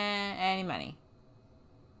 Any money.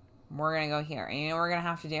 We're going to go here. And you know what we're going to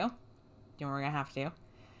have to do? You know what we're going to have to do?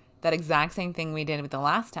 That exact same thing we did with the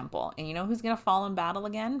last temple. And you know who's going to fall in battle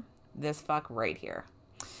again? This fuck right here.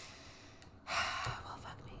 Well,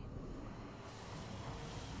 fuck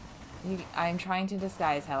me. I'm trying to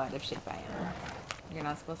disguise how out of shape I am. You're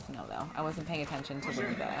not supposed to know, though. I wasn't paying attention to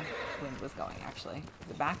where the wind was going, actually.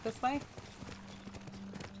 Is it back this way?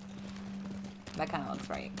 That kind of looks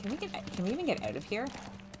right. Can we even get out of here?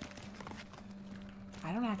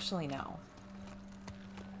 I don't actually know.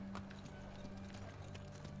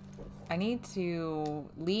 I need to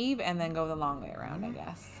leave and then go the long way around, I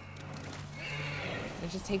guess.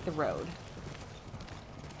 Let's just take the road.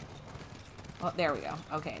 Well, there we go.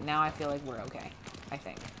 Okay, now I feel like we're okay. I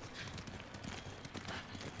think.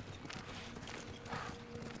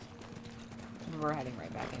 We're heading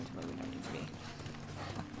right back into where we don't need to be.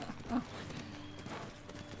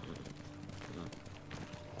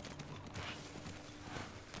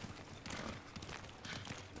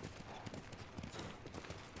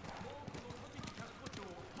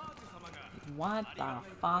 What the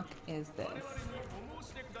fuck is this?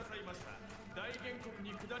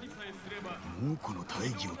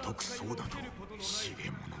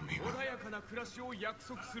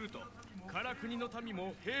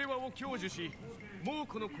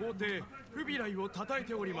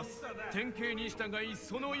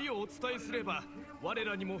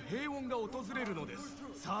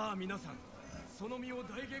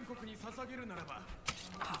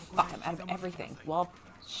 Oh fuck, I'm out of everything. Well,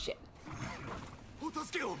 shit.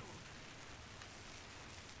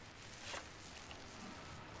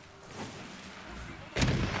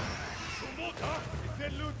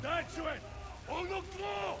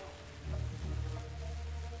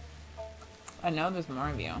 I know there's more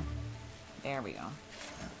of you. There we go.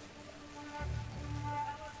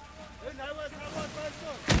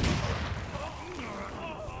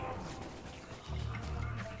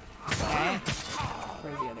 Okay.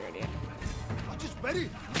 Where's the other idiot?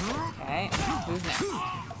 Okay. Who's next?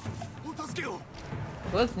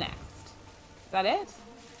 Who's next? Is that it?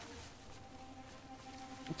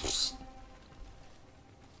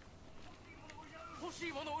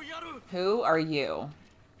 Who are you?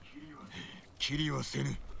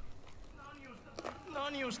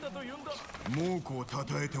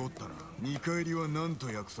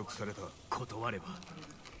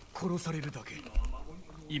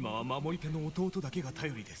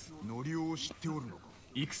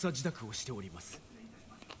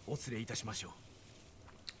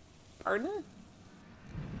 Pardon?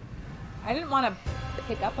 I didn't want to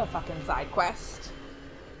pick up a fucking side quest.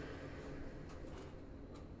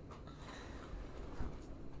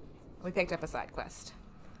 We picked up a side quest.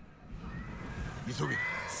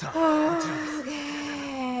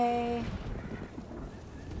 Okay.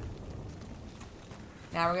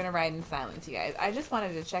 Now we're gonna ride in silence, you guys. I just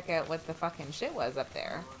wanted to check out what the fucking shit was up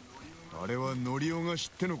there.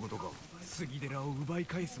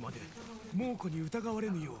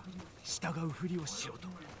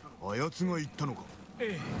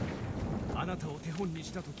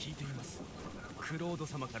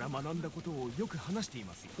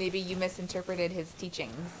 Maybe you misinterpreted his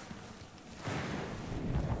teachings.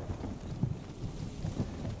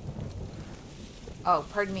 Oh,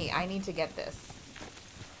 pardon me. I need to get this.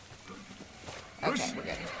 Okay, we're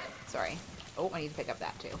good. Sorry. Oh, I need to pick up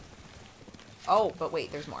that too. Oh, but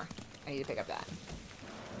wait, there's more. I need to pick up that.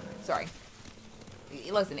 Sorry.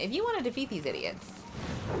 Listen, if you want to defeat these idiots...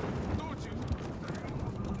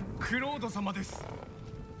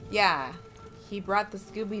 Yeah. He brought the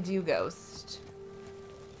Scooby-Doo ghost.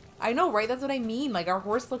 I know, right? That's what I mean. Like, our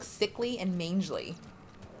horse looks sickly and mangely.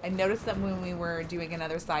 I noticed that when we were doing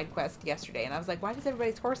another side quest yesterday, and I was like, why does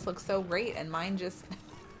everybody's horse look so great and mine just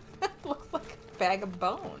looks like a bag of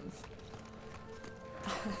bones?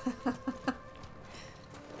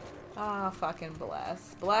 Ah, oh, fucking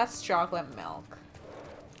bless. Bless chocolate milk.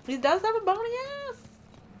 He does have a bony ass.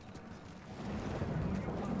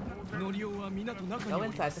 Go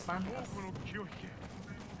inside the farmhouse.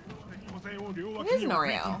 It is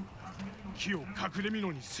Norio.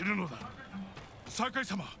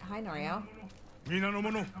 Hi, Norio.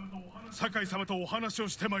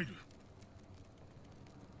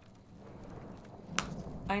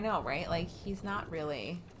 I know, right? Like, he's not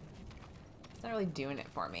really doing it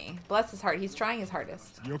for me. Bless his heart. He's trying his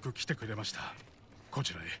hardest.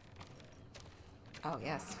 Oh,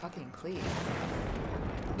 yes. Fucking please.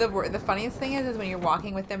 The funniest thing is when you're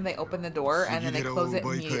walking with them, they open the door and then they close it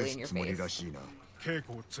immediately in your face.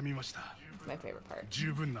 It's my favorite part.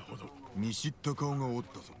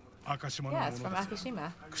 Yes, from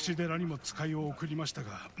Akishima.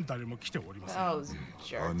 Oh,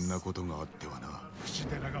 jerks.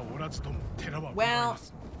 Well,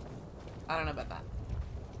 I don't know about that,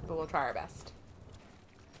 but we'll try our best.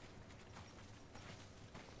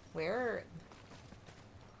 Where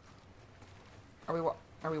are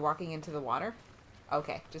we walking into the water?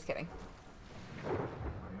 Okay, just kidding.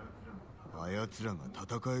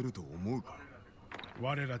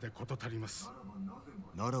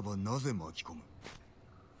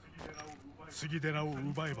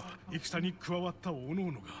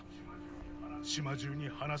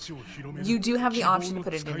 You do have the option to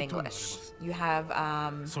put it in English. You have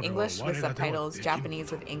English with subtitles,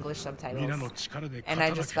 Japanese with English subtitles, and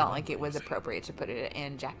I just felt like it was appropriate to put it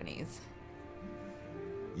in Japanese.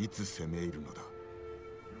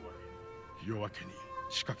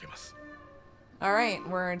 Alright,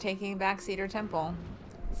 we're taking back Cedar Temple.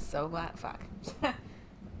 So glad. Fuck.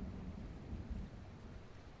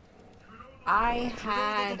 I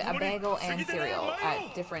had a bagel and cereal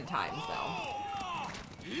at different times, though.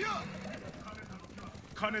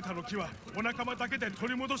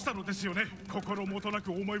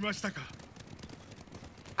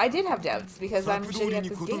 I did have doubts because I'm shitty at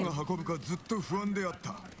this game.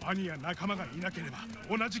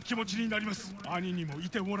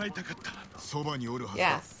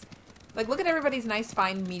 Yes. Like, look at everybody's nice,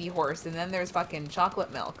 fine, meaty horse, and then there's fucking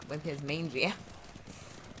chocolate milk with his mangy ass.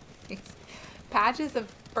 Patches of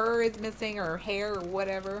fur is missing, or hair, or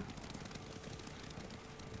whatever.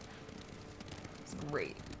 It's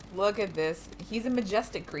great. Look at this. He's a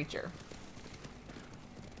majestic creature.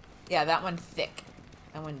 Yeah, that one's thick.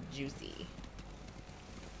 That one's juicy.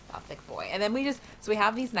 A thick boy. And then so we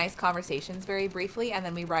have these nice conversations very briefly, and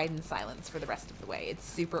then we ride in silence for the rest of the way. It's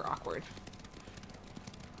super awkward.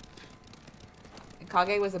 And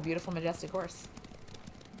Kage was a beautiful, majestic horse.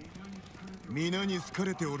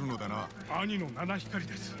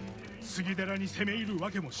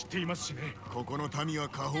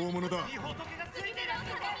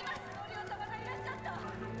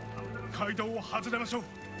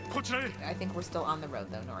 I think we're still on the road,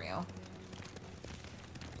 though, Norio.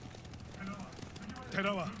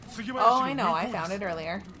 Oh, I know. I found it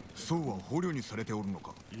earlier.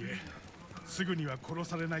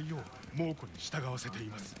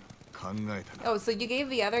 Oh, so you gave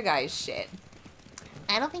the other guys shit.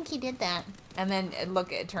 I don't think he did that. And then,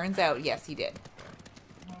 look, it turns out, yes, he did.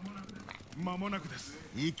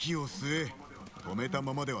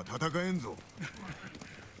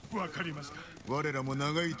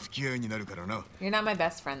 You're not my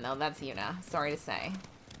best friend, though. That's Yuna. Sorry to say.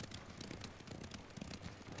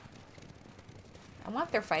 I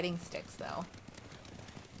want their fighting sticks, though.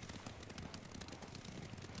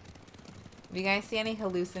 If you guys see any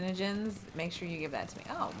hallucinogens, make sure you give that to me.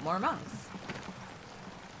 Oh, more monks.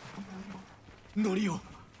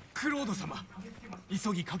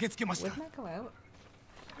 Wouldn't that go out?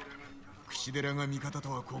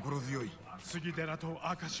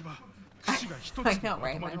 I know,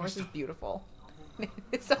 right? My horse is beautiful.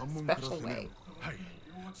 It's a special way.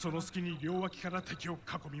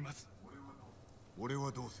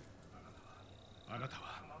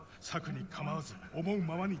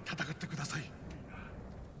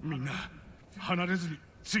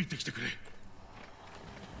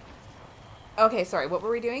 Okay, sorry, what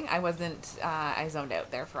were we doing? I zoned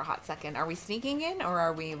out there for a hot second. Are we sneaking in, or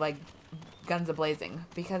are we, like, guns a-blazing?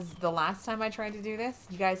 Because the last time I tried to do this,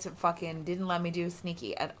 you guys fucking didn't let me do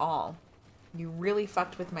sneaky at all. You really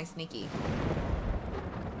fucked with my sneaky.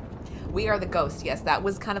 We are the ghost, yes, that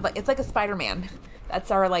was kind of like, it's like a Spider-Man.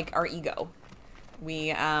 That's our ego.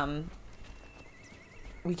 We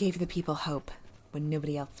gave the people hope when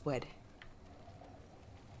nobody else would.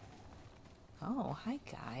 Oh, hi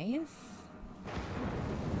guys.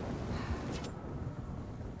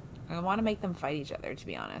 I want to make them fight each other, to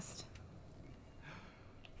be honest.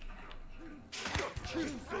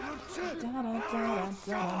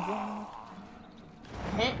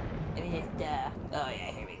 Oh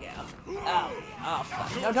yeah, here we go. Oh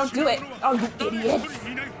fuck. No, don't do it. Oh, you idiots.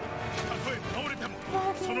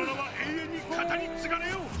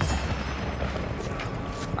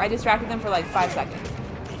 I distracted them for like 5 seconds.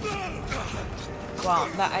 Well,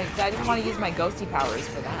 I didn't want to use my ghosty powers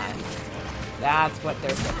for that. That's what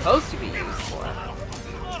they're supposed to be used for.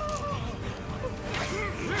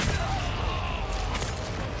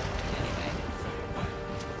 Anyway.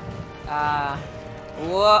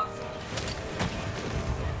 Whoa.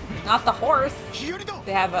 Not the horse.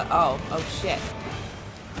 They have a... Oh shit.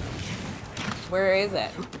 Where is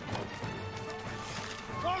it?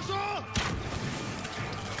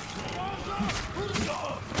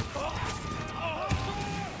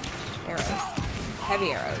 Arrows.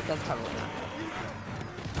 Heavy arrows. That's probably not good.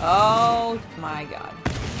 Oh my god.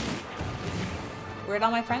 Where'd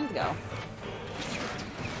all my friends go?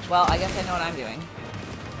 Well, I guess I know what I'm doing.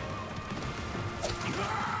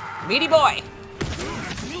 Meaty boy!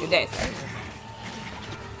 Good day, sir.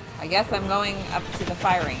 I guess I'm going up to the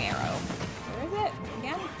firing arrow. Where is it?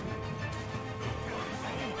 Again?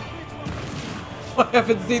 I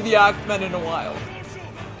haven't seen the Axemen in a while.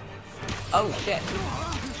 Oh shit.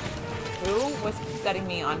 Who was setting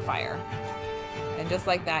me on fire? And just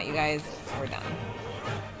like that, you guys, we're done.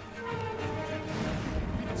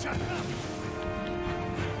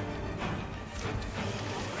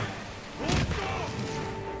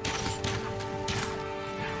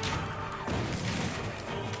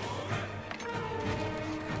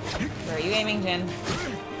 Where are you aiming, Jin?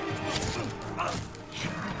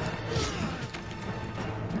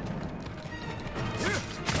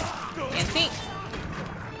 Can't see.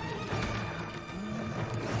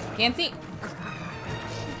 Can't see.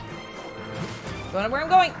 Don't know where I'm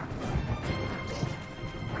going.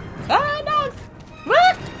 Ah, dogs!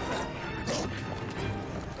 Ah!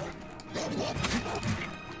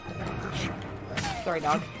 Sorry,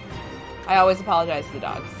 dog. I always apologize to the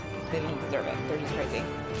dogs. They didn't deserve it. They're just crazy.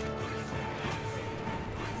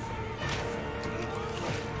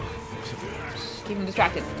 Keep him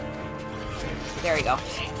distracted. There we go.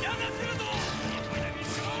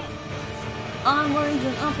 Onwards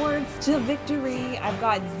and upwards to victory. I've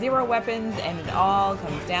got 0 weapons, and it all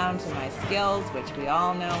comes down to my skills, which we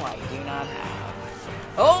all know I do not have.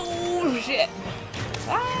 Oh, shit.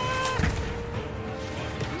 Ah!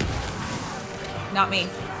 Not me.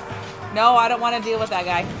 No, I don't want to deal with that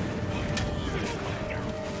guy.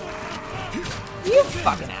 You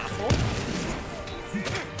fucking asshole.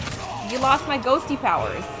 You lost my ghosty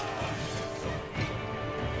powers.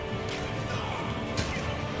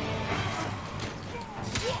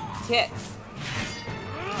 Tits.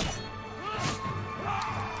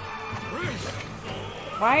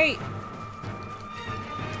 Why?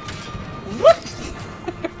 What?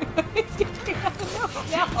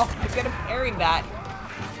 No, I could have parried that.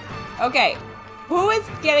 Okay, who is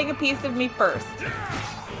getting a piece of me first?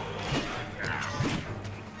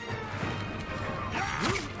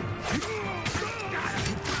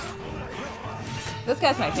 This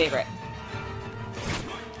guy's my favorite.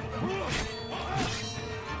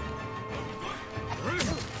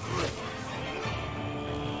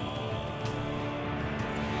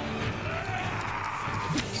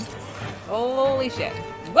 Holy shit.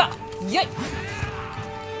 Whoa! Yay!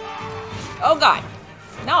 Oh god.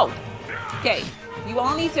 No! Okay, you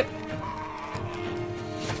all need to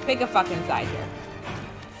pick a fucking side here.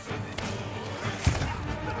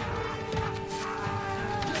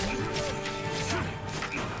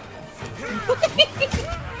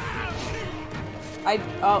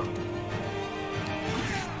 Oh.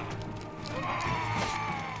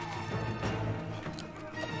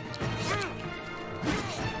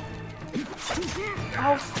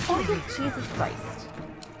 Oh, fucking Jesus Christ.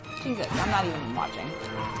 Jesus, I'm not even watching.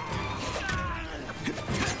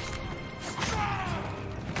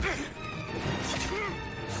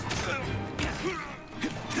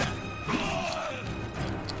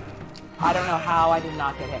 I don't know how I did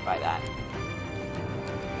not get hit by that.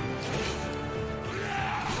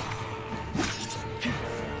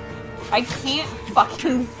 I can't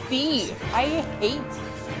fucking see. I hate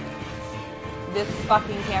this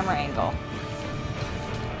fucking camera angle.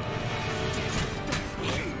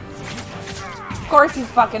 Of course he's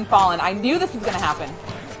fucking fallen. I knew this was gonna happen.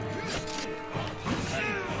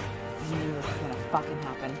 I knew this was gonna fucking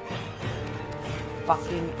happen.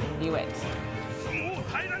 Fucking knew it.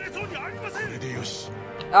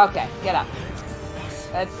 Okay, get up.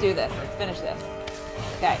 Let's do this. Let's finish this.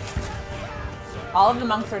 Okay. All of the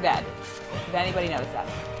monks are dead. Did anybody notice that?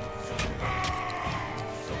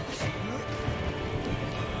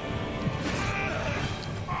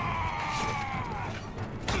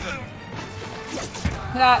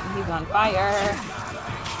 Ah, he's on fire.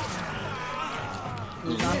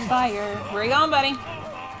 He's on fire. Where are you going, buddy?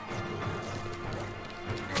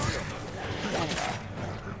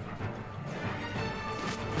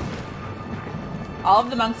 All of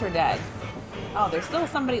the monks are dead. Oh, there's still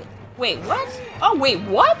somebody. Wait, what? Oh, wait,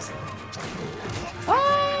 what?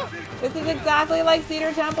 Ah, this is exactly like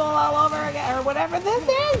Cedar Temple all over again, or whatever this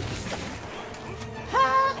is.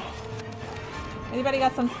 Ha! Anybody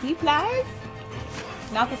got some supplies?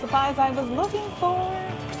 Not the supplies I was looking for.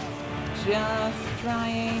 Just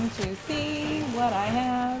trying to see what I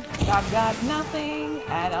have. I've got nothing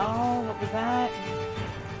at all. What was that?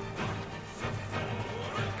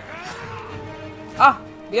 Oh,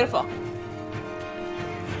 beautiful.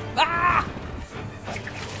 Ah!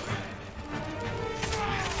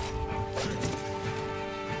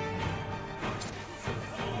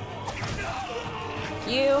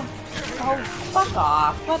 You. Oh, fuck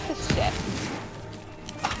off. What the shit?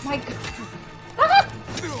 Oh my god. Ah!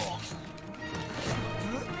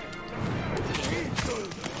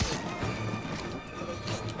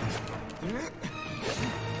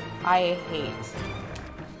 I hate.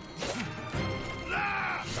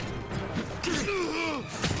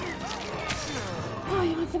 Oh,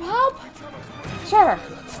 you want some help? Sure.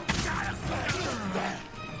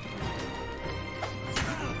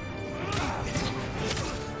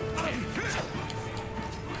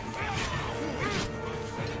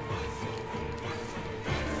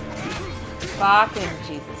 Fucking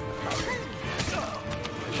Jesus Christ.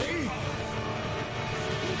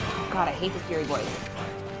 Oh god, I hate the Fury voice.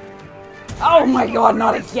 Oh my god,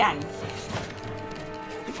 not again!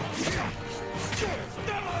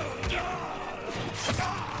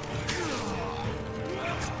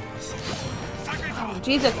 Oh,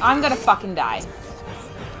 Jesus, I'm gonna fucking die.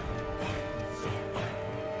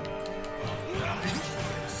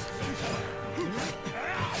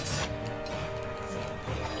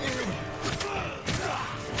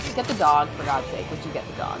 Get the dog, for God's sake. Would you get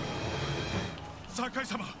the dog?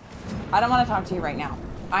 I don't want to talk to you right now.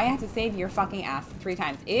 I had to save your fucking ass 3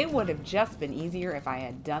 times. It would have just been easier if I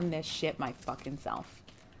had done this shit my fucking self.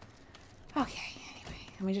 Okay, anyway.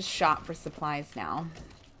 Let me just shop for supplies now.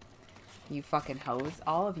 You fucking hoes.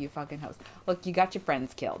 All of you fucking hoes. Look, you got your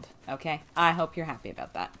friends killed, okay? I hope you're happy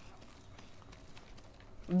about that.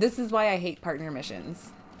 This is why I hate partner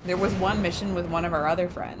missions. There was one mission with one of our other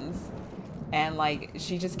friends. And, like,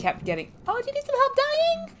 she just kept getting... Oh, do you need some help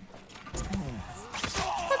dying?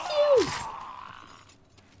 Fuck you!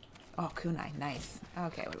 Oh, kunai. Nice.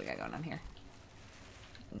 Okay, what do we got going on here?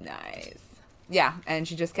 Nice. Yeah, and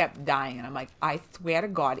she just kept dying. And I'm like, I swear to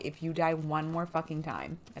God, if you die one more fucking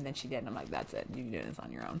time. And then she did. And I'm like, that's it. You do this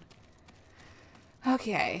on your own.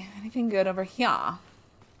 Okay. Anything good over here?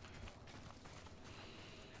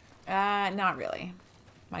 Not really.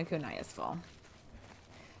 My kunai is full.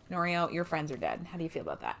 Norio, your friends are dead. How do you feel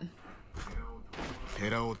about that?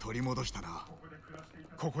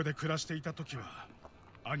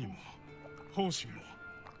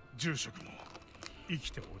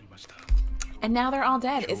 And now they're all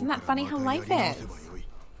dead. Isn't that funny how life is?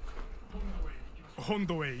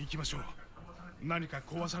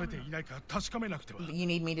 You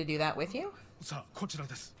need me to do that with you?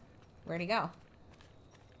 Where'd he go?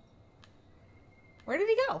 Where did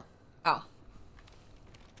he go? Oh.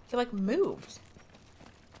 He, like, moved.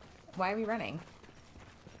 Why are we running?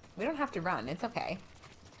 We don't have to run. It's okay.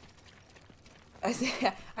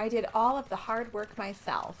 I did all of the hard work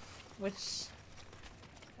myself, which,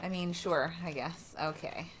 I mean, sure, I guess.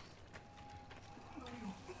 Okay.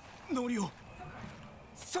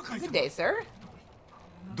 Good day, sir.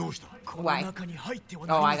 Why?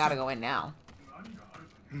 Oh, I gotta go in now.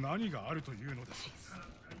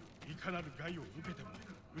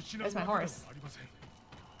 There's my horse.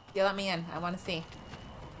 Yeah, let me in. I want to see.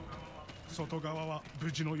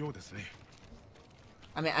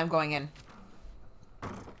 I mean, I'm going in.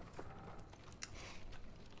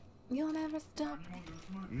 You'll never stop me.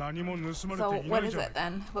 So, what is it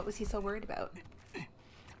then? What was he so worried about?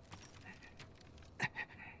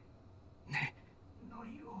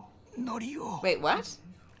 Wait, what?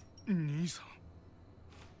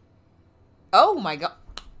 Oh my god.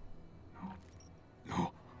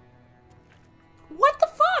 What the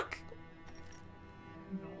fuck?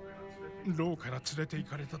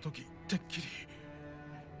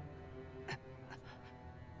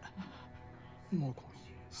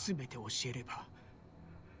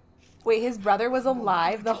 Wait, his brother was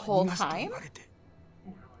alive the whole time?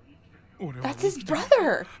 That's his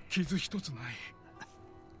brother!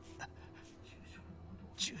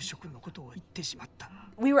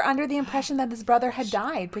 We were under the impression that his brother had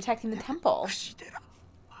died protecting the temple.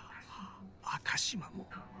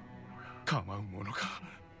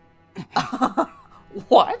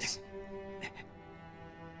 What?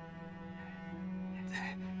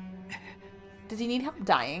 Does he need help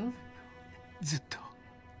dying?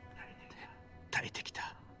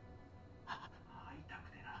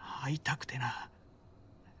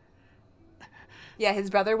 Yeah, his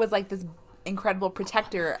brother was like this incredible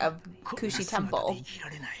protector of Kushi Temple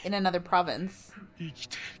in another province.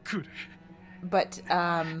 But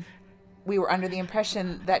we were under the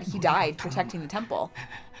impression that he died protecting the temple.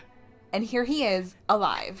 And here he is,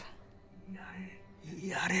 alive.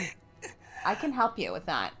 I can help you with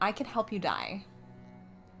that. I can help you die.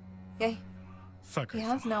 Yeah. He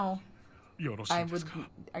has no... I would...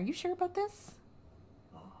 Are you sure about this?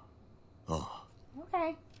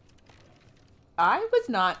 Okay. I was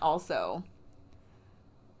not also...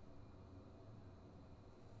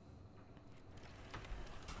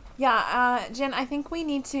 Yeah, Jin, I think we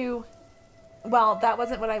need to... Well, that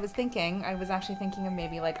wasn't what I was thinking. I was actually thinking of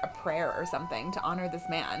maybe, like, a prayer or something to honor this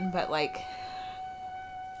man. But, like...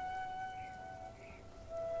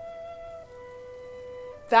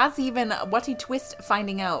 That's even... What he twist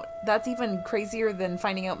finding out. That's even crazier than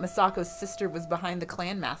finding out Misako's sister was behind the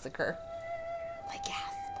clan massacre. Like,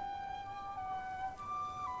 gasp.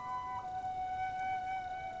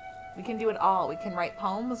 We can do it all. We can write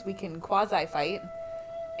poems. We can quasi-fight.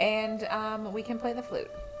 And we can play the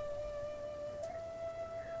flute.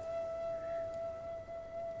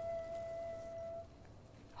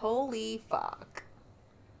 Holy fuck.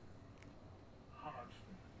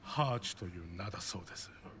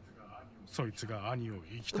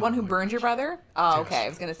 The one who burned your brother? Oh, okay. I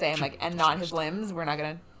was gonna say, I'm like, and not his limbs? We're not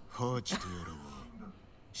gonna... Oh,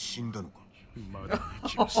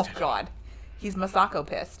 God. He's Masako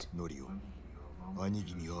pissed.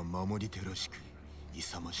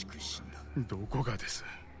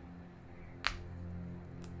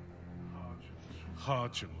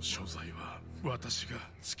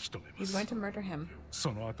 He's going to murder him.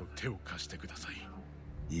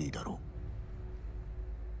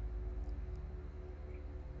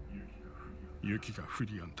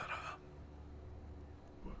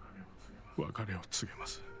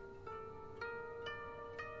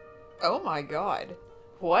 Oh my God.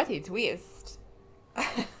 What a twist.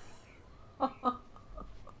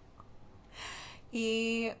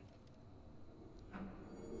 He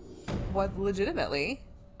was legitimately,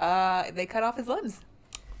 they cut off his limbs,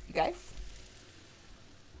 you guys.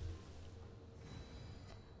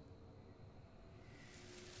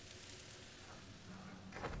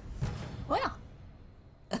 Well.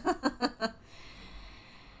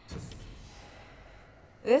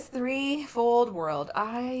 This threefold world,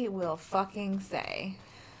 I will fucking say.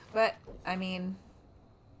 But, I mean,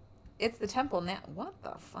 it's the temple now. What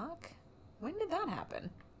the fuck? When did that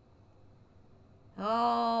happen?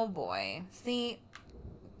 Oh, boy. See,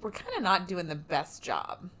 we're kind of not doing the best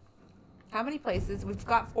job. How many places? We've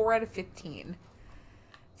got 4 out of 15.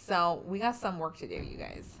 So, we got some work to do, you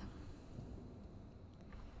guys.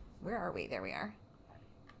 Where are we? There we are.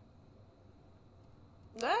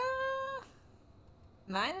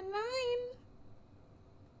 9 and 9.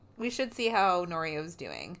 We should see how Norio's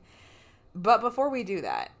doing. But before we do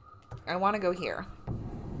that, I want to go here.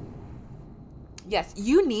 Yes,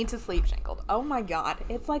 you need to sleep, Shankled. Oh my God.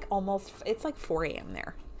 It's like it's like 4 a.m.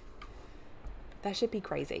 there. That should be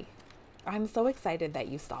crazy. I'm so excited that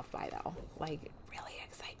you stopped by, though. Like, really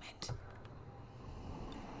excitement.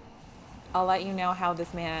 I'll let you know how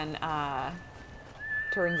this man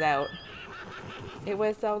turns out. It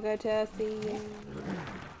was so good to see you.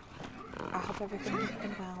 I hope everything has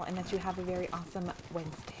been well and that you have a very awesome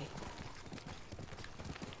Wednesday.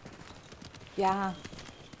 Yeah.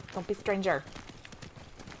 Don't be a stranger.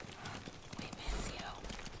 We miss you.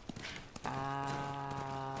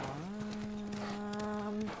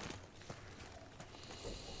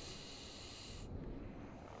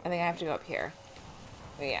 I think I have to go up here.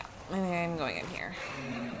 But yeah. I think I'm going in here.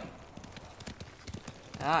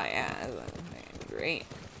 Oh, yeah. Great.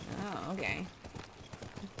 Oh, okay.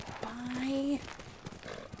 Bye.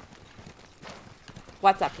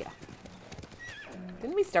 What's up here?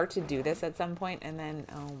 Didn't we start to do this at some point and then...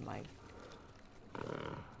 Oh, my...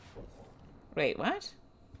 Wait, what?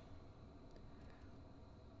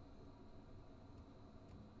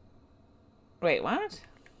 Wait, what?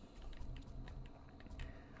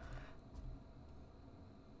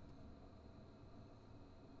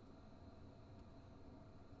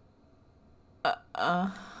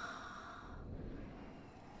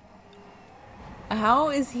 How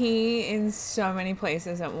is he in so many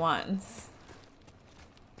places at once?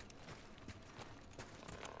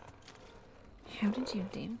 How did you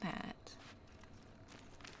do that?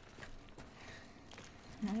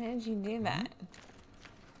 How did you do that?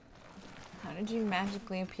 How did you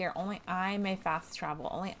magically appear? Only I may fast travel.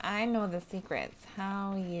 Only I know the secrets.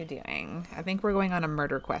 How are you doing? I think we're going on a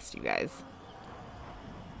murder quest, you guys.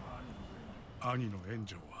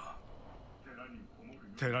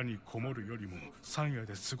 寺にこもるよりも山野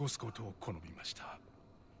で過ごすことを好みました。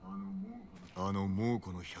猛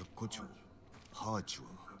虎の百虎長ハーチは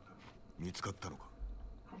見つかったのか？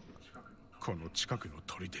この近くの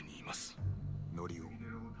砦にいます。ノリオ、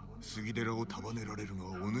杉寺を束ねられる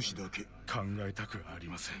のはお主だけ。考えたくあり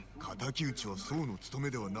ません。敵討ちは僧の務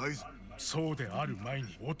めではないぞ。そうである前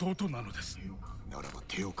に弟なのです。ならば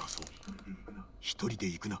手を貸そう。一人で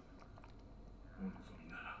行くな。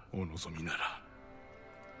お望みなら。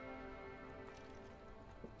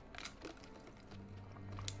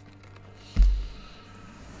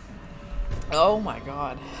Oh my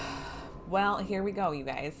god. Well, here we go, you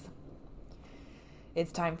guys.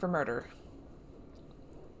 It's time for murder.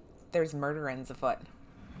 There's murderins afoot.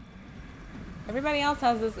 Everybody else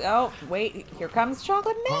has this. Oh, wait. Here comes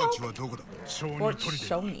chocolate milk. Or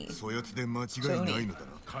Shoni. Shoni.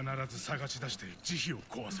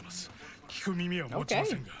 Okay.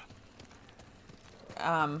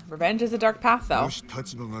 Revenge is a dark path, though.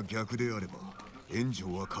 炎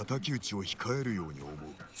上は敵討ちを控えるように思う。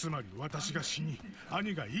つまり私が死に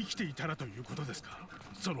兄が生きていたらということですか。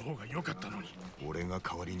その方が良かったのに。俺が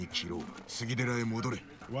代わりに切ろう。杉寺へ戻れ。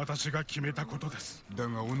私が決めたことです。だ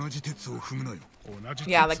が同じ鉄を踏むなよ。同じ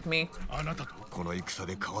鉄。Yeah, like me. あなたとこの戦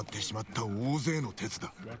で変わってしまった大勢の鉄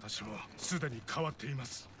だ。私はすでに変わっていま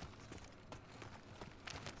す。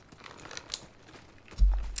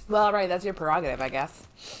Well, alright, that's your prerogative, I guess.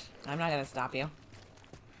 I'm not gonna stop you.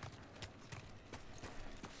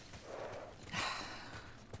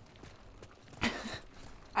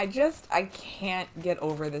 I can't get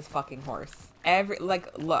over this fucking horse.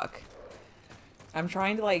 Look. I'm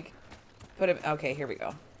trying to, like, put him... Okay, here we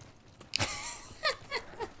go.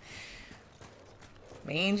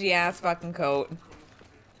 Mangy ass fucking coat.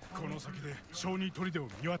 Oh,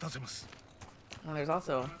 there's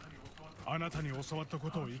also... あなたに教わった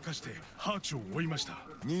ことを生かしてハーチを追いました。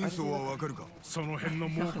人相はわかるか？その辺の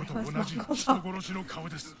猛虎と同じ人殺しの顔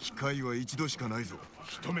です。機会は一度しかないぞ。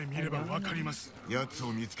一目見ればわかります。奴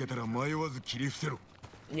を見つけたら迷わず切り伏せろ。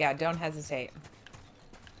Yeah, don't hesitate.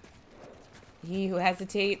 He who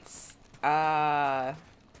hesitates,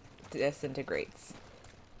 disintegrates.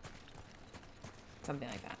 Something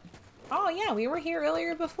like that. Oh yeah, we were here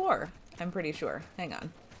earlier before. I'm pretty sure. Hang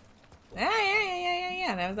on. Yeah.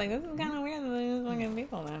 And I was like, this is kind of weird that there's fucking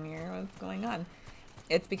people down here. What's going on?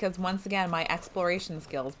 It's because, once again, my exploration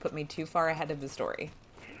skills put me too far ahead of the story.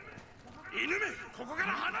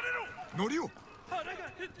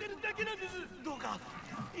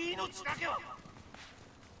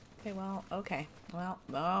 Okay, well, okay. Well,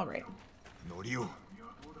 alright.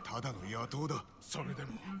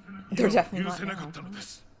 They're definitely not now.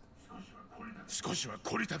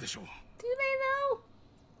 Do they, though?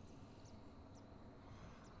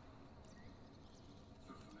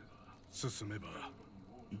 進めば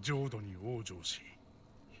浄土に往生し、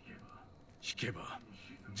引けば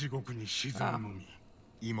地獄に沈むのみ。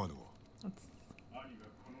今のは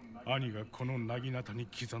兄がこのなぎなたに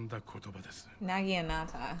刻んだ言葉です。なぎな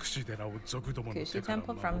た。櫛寺を賊どもの手から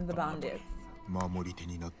守った守り手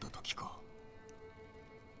になった時か。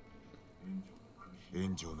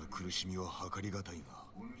炎上の苦しみは計りがたいが、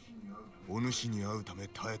お主に会うため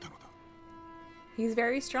耐えたのだ。He's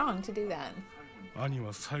very strong to do that. 兄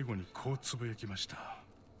は最後にこうつぶやきました。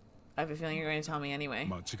I have a feeling you're going to tell me anyway.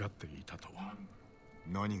 間違っていたと。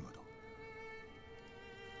何が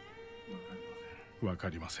だ？わか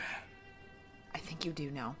りません。I think you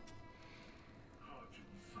do know.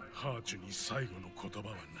 ハーチに最後の言葉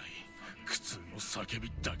はない。苦痛の叫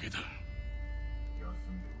びだけだ。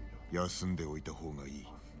休んでおいた方がいい。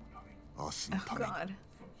明日のために。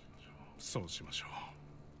そうしましょう。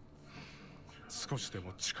少しで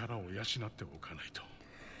も力を養っておかないと。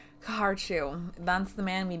Kaharchu, that's the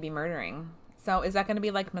man we'd be murdering. So is that going to be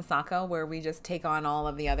like Masako, where we just take on all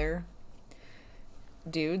of the other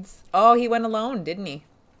dudes? Oh, he went alone, didn't he?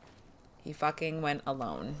 He fucking went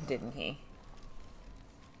alone, didn't he?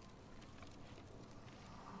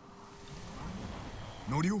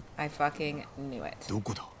 I fucking knew it.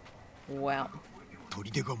 Well.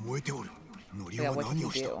 Yeah, what did you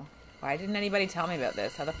do? Why didn't anybody tell me about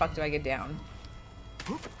this? How the fuck do I get down?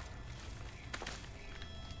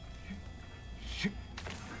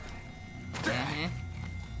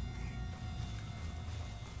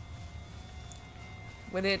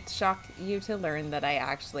 Would it shock you to learn that I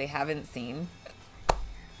actually haven't seen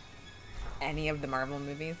any of the Marvel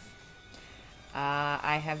movies?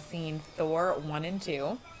 I have seen Thor 1 and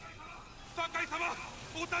 2.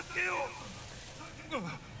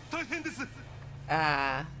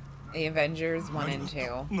 The Avengers 1 and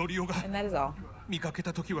 2. And that is all.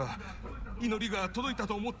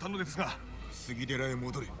 杉寺へ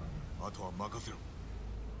戻れ。あとは任せろ。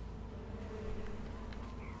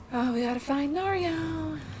 Oh, we gotta find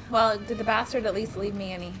Nario. Well, did the bastard at least leave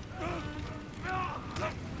me any?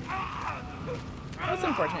 That's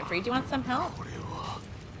unfortunate for you. Do you want some help? これは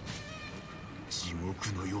地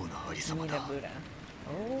獄のようなあり I さま need だ。 a Buddha.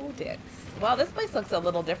 Oh, dicks. Well, this place looks a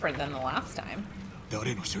little different than the last time.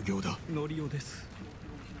 誰の修行だ。ノリオです。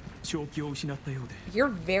正気を失ったようで。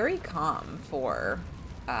 You're very calm for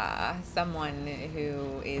someone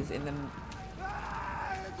who is in the...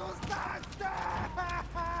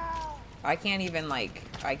 I can't even, like,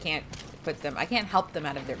 I can't help them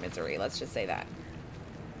out of their misery. Let's just say that.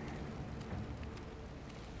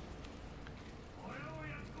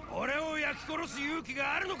 俺を焼き殺す勇気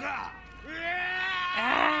があるのか。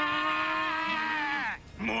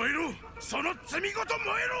燃えろ、その罪ごと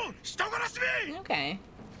燃えろ、人殺しめ。 Okay.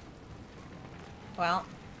 Well,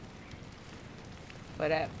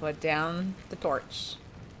 put down the torch.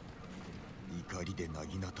 怒りでな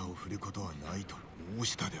ぎなたを振ることはないと申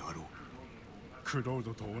したであろう。クロー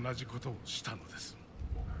ドと同じことをしたのです。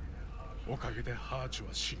おかげでハーチは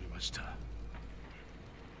死にました。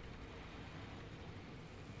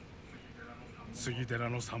杉寺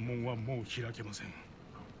の山門はもう開けません。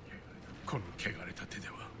この汚れた手で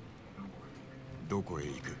は。どこへ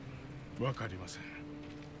行く。わかりません。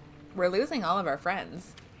 We're losing all of our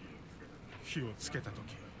friends. 火をつけた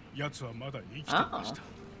時、奴はまだ生きていました。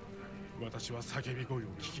私は叫び声を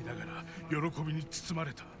聞きながら喜びに包ま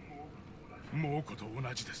れた。猛虎と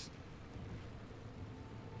同じです。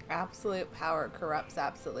 Absolute power corrupts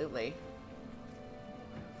absolutely.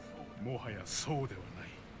 もはやそうではな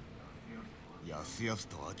い。やすやす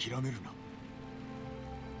と諦めるな。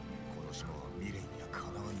この島は未練や叶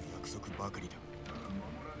わぬ約束ばかり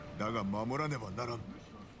だ。だが守らねばならん。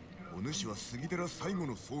お主は杉寺最後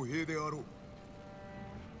の僧兵であろう。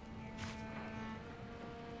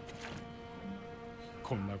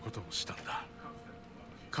こんなことをしたんだ。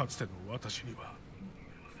かつての私には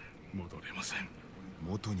戻れません。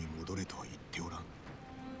元に戻れとは言っておらん。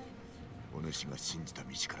お主が信じた道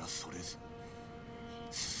からそれず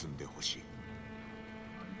進んでほしい。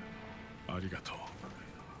ありがとう、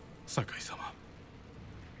酒井様。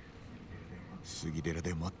杉寺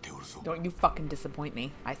で待っておるぞ。 Don't you fucking disappoint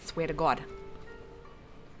me. I swear to God.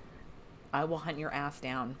 I will hunt your ass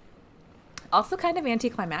down. Also kind of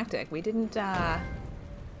anticlimactic. We didn't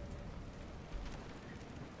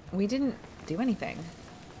do anything.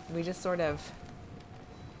 We just sort of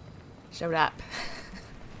showed up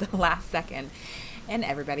the last second and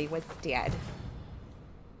everybody was dead.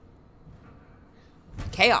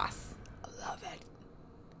 Chaos. I love it.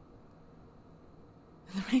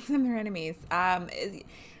 The ranks of their enemies.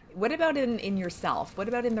 What about in yourself? What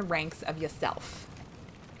about in the ranks of yourself?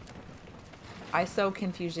 I sow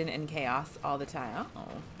confusion and chaos all the time. Oh.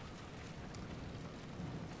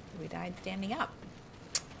 We died standing up.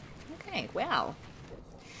 Okay, well.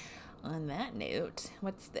 On that note,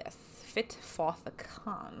 what's this? Fit for the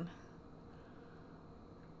con.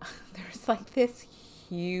 There's like this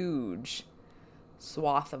huge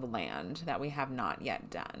swath of land that we have not yet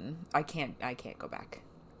done. I can't go back.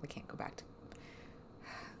 I can't go back to...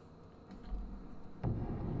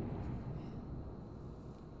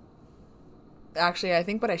 Actually, I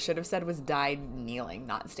think what I should have said was died kneeling,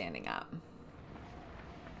 not standing up.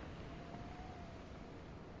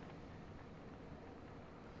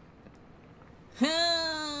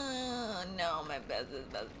 No, my best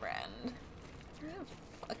friend.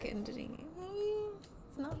 Fucking did he?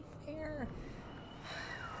 It's not fair.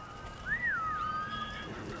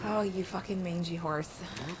 Oh, you fucking mangy horse.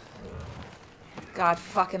 God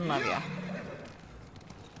fucking love you.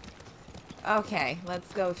 Okay,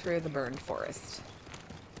 let's go through the burned forest.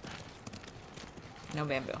 No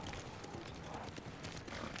bamboo.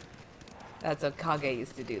 That's what Kage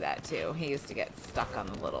used to do that too. He used to get stuck on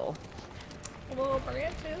the little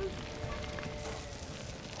branches.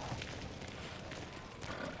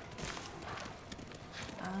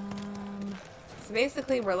 So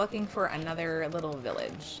basically we're looking for another little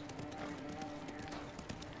village.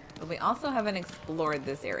 But we also haven't explored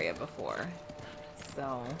this area before.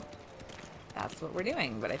 So that's what we're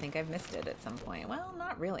doing, but I think I've missed it at some point. Well,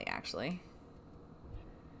 not really, actually.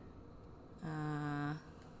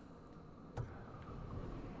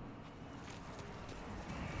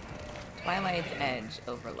 Twilight's Edge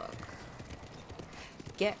Overlook.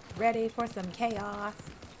 Get ready for some chaos.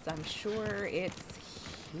 I'm sure it's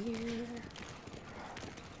here.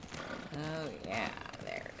 Oh, yeah,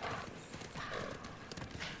 there it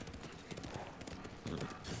is.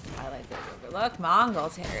 Twilight's Edge Overlook, Mongol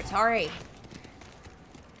territory.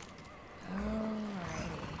 Alrighty.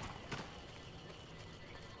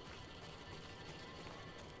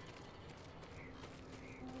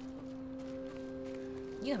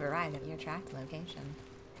 You have arrived at your tracked location.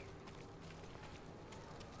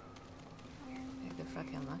 Good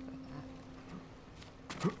fucking luck with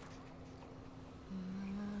that.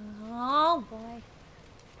 Oh boy.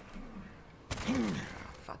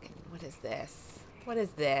 Fucking, what is this? What is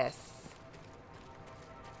this?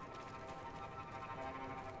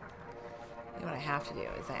 You know what I have to do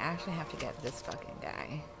is I actually have to get this fucking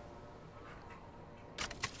guy.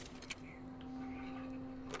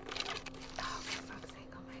 Oh, for fuck's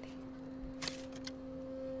sake almighty.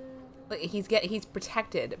 Look, he's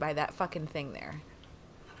protected by that fucking thing there.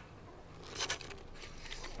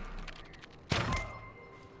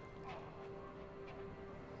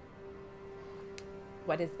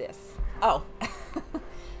 What is this? Oh.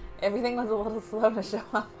 Everything was a little slow to show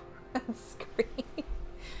up on screen.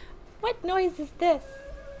 What noise is this?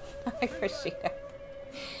 I appreciate it.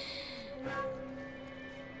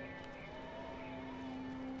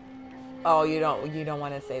 Oh, you don't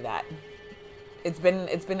want to say that. It's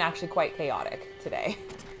been actually quite chaotic today.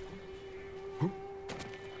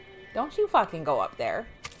 Don't you fucking go up there.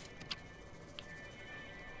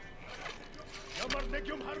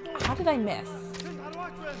 How did I miss?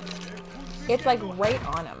 It's like right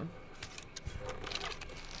on him.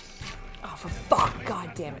 Oh, for fuck,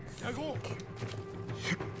 god damn it. Sake.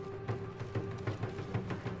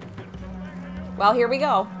 Well, here we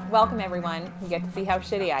go. Welcome, everyone. You get to see how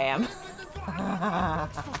shitty I am.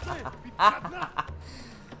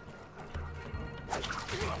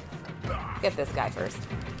 Get this guy first.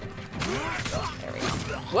 There we go.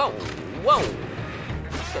 Whoa, whoa.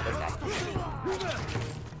 Get this guy.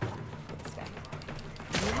 Get this guy.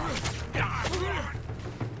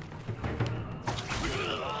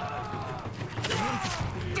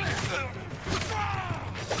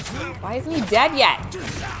 Why isn't he dead yet?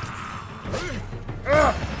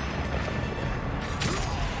 Ugh.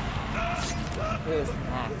 Who's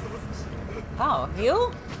next? Oh,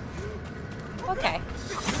 you? Okay.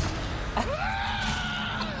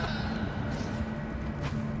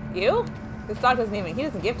 You? This dog doesn't even, he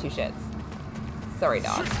doesn't give two shits. Sorry,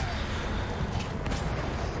 dog.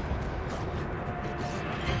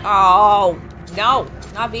 Oh, no,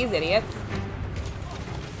 not these idiots.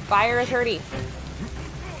 Fire is hurty.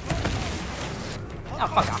 Oh,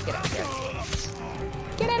 fuck off, get out of here.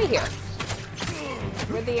 Get out of here.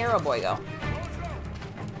 Where'd the arrow boy go?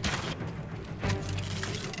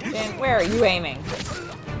 And where are you aiming?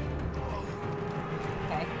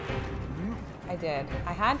 Okay. I did.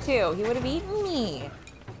 I had to. He would have eaten me.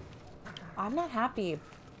 I'm not happy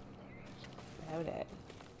about it.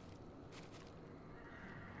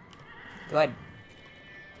 Good.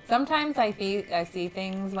 Sometimes I see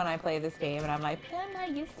things when I play this game and I'm like, I'm not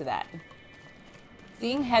used to that.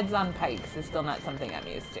 Seeing heads on pikes is still not something I'm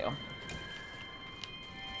used to.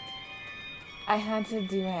 I had to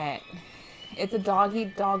do it. It's a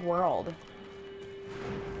dog-eat-dog world.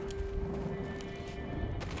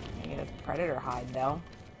 I get a predator hide, though.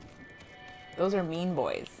 Those are mean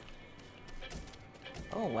boys.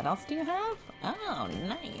 Oh, what else do you have? Oh,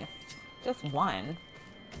 nice. Just one.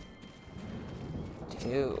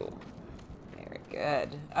 Two. Very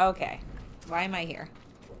good. Okay. Why am I here?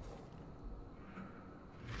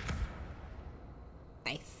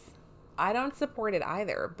 Nice. I don't support it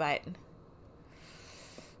either, but...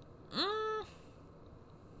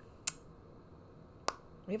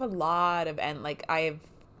 we have a lot of... and, like, I've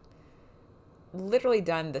literally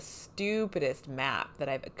done the stupidest map that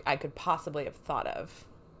I could possibly have thought of.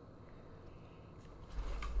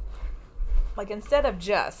 Like, instead of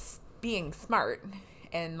just being smart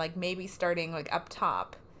and, like, maybe starting, like, up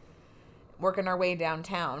top, working our way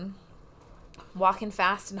downtown, walking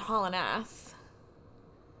fast and hauling ass,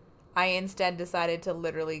 I instead decided to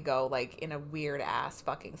literally go, like, in a weird-ass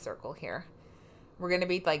fucking circle here. We're going to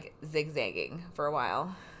be, like, zigzagging for a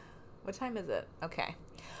while. What time is it? Okay.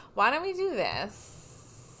 Why don't we do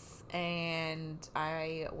this? And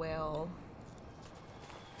I will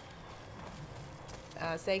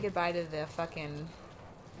say goodbye to the fucking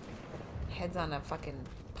heads on a fucking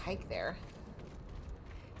pike there.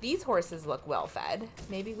 These horses look well fed.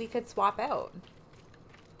 Maybe we could swap out.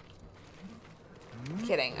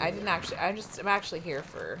 Kidding. I didn't actually. I'm actually here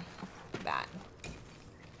for that.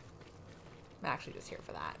 I'm actually just here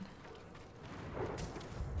for that.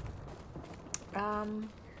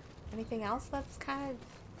 Anything else that's kind of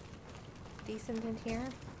decent in here?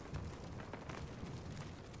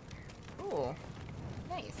 Ooh,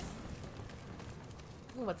 nice.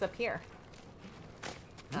 Ooh, what's up here?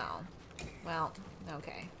 Oh, well,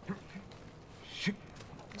 okay.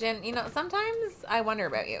 Jen, you know, sometimes I wonder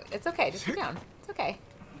about you. It's okay, just go down. It's okay.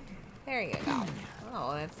 There you go.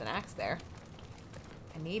 Oh, that's an axe there.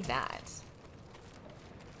 I need that.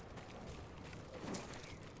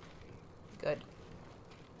 Good.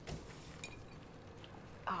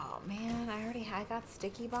 Oh man, I got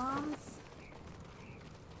sticky bombs.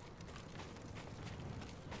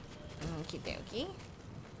 Okie dokie.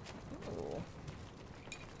 Ooh.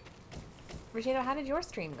 Regino, how did your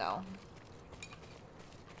stream go?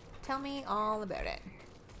 Tell me all about it.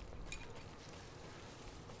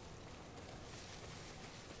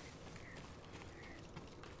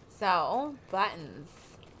 So, buttons.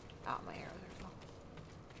 Oh, my arrows are full.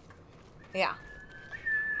 Yeah.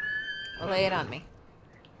 Lay it on me.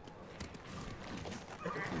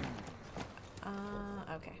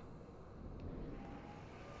 Okay.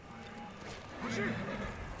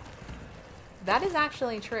 That is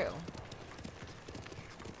actually true.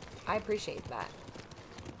 I appreciate that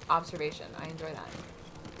observation. I enjoy that.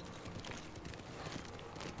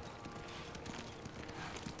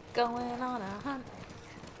 Going on a hunt.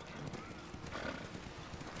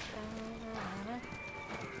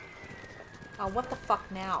 Oh, what the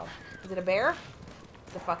fuck now? Is it a bear?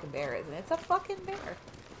 It's a fucking bear, isn't it? It's a fucking bear.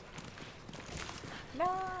 No.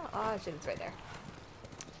 Oh, shit, it's right there.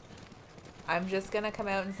 I'm just gonna come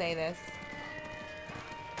out and say this.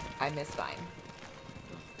 I miss Vine.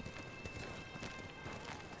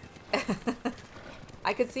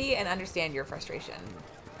 I could see and understand your frustration.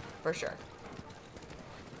 For sure.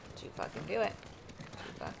 Did you fucking do it? Did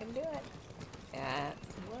you fucking do it?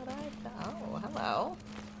 That's what I thought. Oh, hello.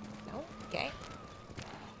 Oh, okay.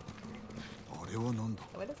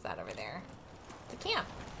 What is that over there? It's a camp.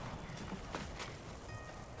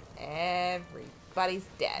 Everybody's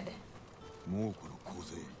dead. Well,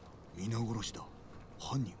 you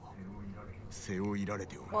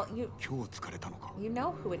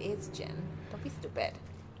know who it is, Jin. Don't be stupid.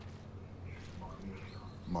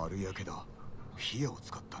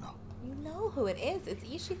 You know who it is. It's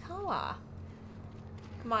Ishikawa.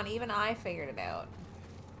 Come on, even I figured it out.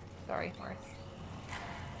 Sorry, horse.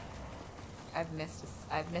 I've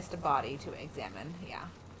missed a body to examine. Yeah.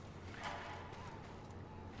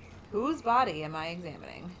 Whose body am I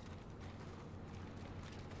examining?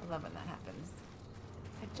 I love when that happens.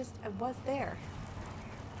 I was there.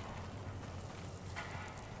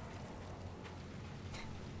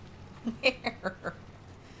 Where?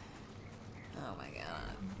 Oh my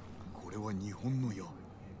god.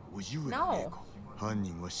 No.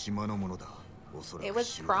 It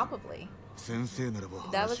was probably.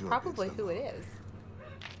 That was probably who it is.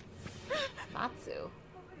 Matsu.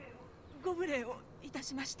 ご無礼をいた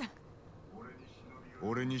しました。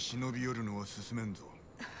俺に忍び寄るのは進めんぞ。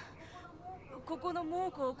ここの猛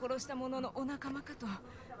虎を殺した者のお仲間かと。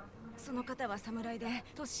その方は侍で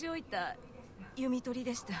年老いた弓取り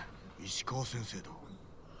でした。石川先生だ。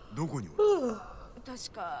どこにおる？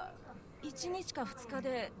確か1日か2日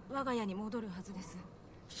で我が家に戻るはずです。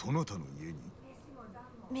そなたの家に？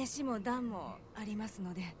飯も暖もあります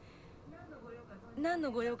ので。何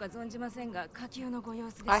のご用か存じませんが、下級のご様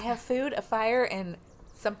子です。I have food, a fire, and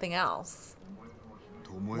something else.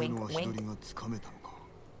 巴の足取りがつかめたのか。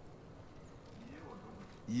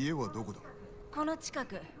家はどこだ？この近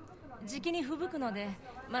く。じきに吹雪くので、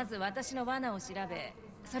まず私の罠を調べ、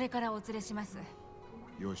それからお連れします。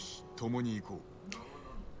よし、共に行こ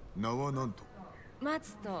う。名は何と？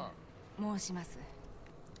松と申します。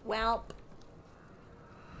Well,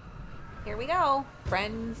 here we go.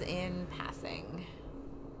 Friends in passing.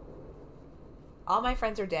 All my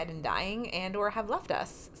friends are dead and dying and or have left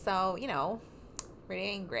us. So, you know, we're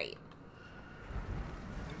doing great.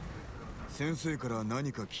 先生から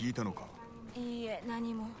何か聞いたのか？いいえ、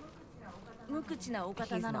何も。無口なお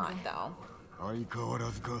方 He's なので。 not, though. 相変わ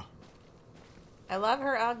らずか。I love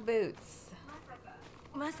her Ugg boots.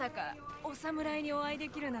 まさかお侍にお会いで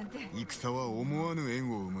きるなんて。戦は思わぬ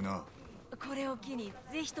縁を生むな。これを機に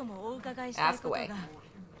ぜひともお伺いしたいことが。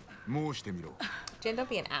申してみろ。Jin, don't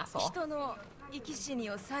be an asshole. 人の生き死に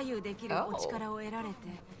を左右できるお力を得られて、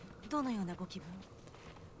どのようなご気分？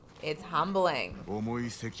 It's humbling. 重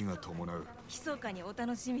い責が伴う。密かにお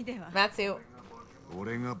楽しみでは。Matsu.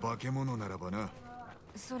 俺が化け物ならばな。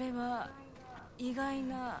それは意外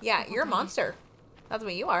な。Yeah, you're a monster. That's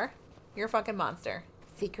what you are. You're a fucking monster.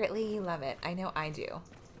 Secretly, you love it. I know I do.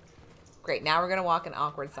 Great, now we're gonna walk in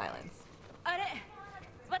awkward silence. あれ、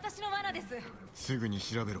私の罠です。すぐに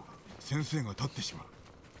調べろ。先生が立ってしまう。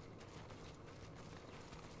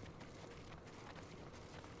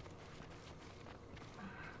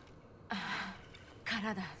か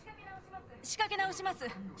らだ。仕掛け直します。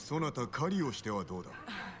そなた狩りをしてはどうだ？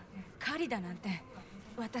狩りだなんて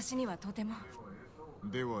私にはとても。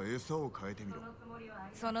では餌を変えてみろ。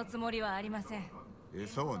そのつもりはありません。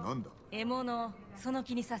餌は何だ？獲物をその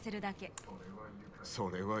気にさせるだけ。そ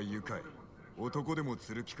れは愉快。男でも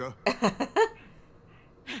釣る気か？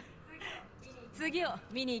次を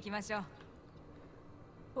見に行きましょ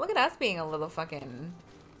う。 Look at us being a little fucking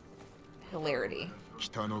hilarity.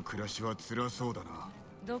 北の暮らしは辛そうだな。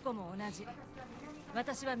どこも同じ。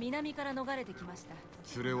私は南から逃れてきました。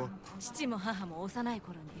連れは？父も母も幼い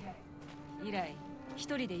頃に。以来一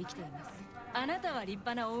人で生きています。あなたは立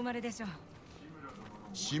派なお生まれでしょう。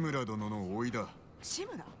志村殿の甥いだ。志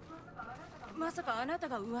村？まさかあなた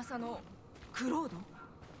が噂のクロード？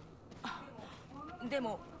あ、で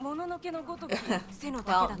ももののけのごとき背の丈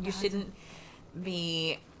だったは Well, you ず。 shouldn't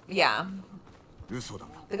be. Yeah. 嘘だ。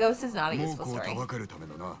 The ghost is not a 猛 useful 虎を story. たばかるため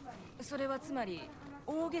のな。それはつまり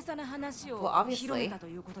大げさな話を Well, obviously. 広めたと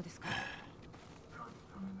いうことですか？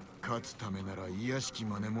勝つためなら卑しき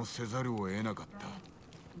真似もせざるを得なかった。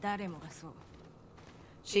誰もがそう。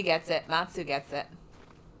 She gets it. Matsu gets it.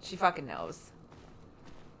 She fucking knows.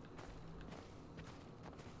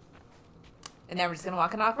 And now we're just gonna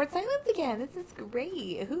walk in awkward silence again. This is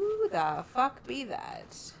great. Who the fuck be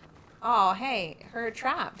that? Oh, hey, her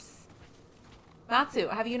traps. Matsu,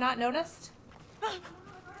 have you not noticed?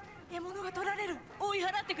 獲物が取られる。追い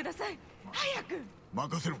払ってください。早く。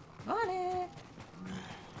任せろ。 On it.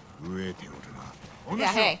 飢えておるな。お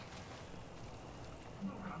Yeah, 主 hey.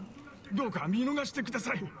 どうか見逃してくだ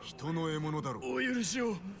さい。人の獲物だろ。お許し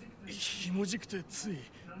を。ひもじくてつい。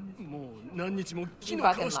もう何日も木の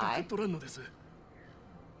You fucking 皮しか食っとらんのです。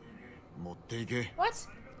持っていけ。 What?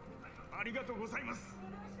 ありがとうございます。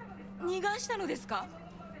逃がしたのですか？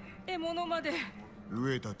獲物まで。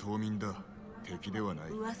飢えた島民だ。敵ではない。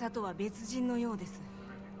噂とは別人のようです。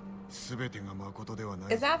すべてが誠では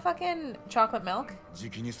ない。 Is that fucking chocolate milk?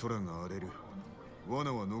 じきに空が荒れる。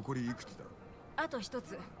罠は残りいくつだ？あと一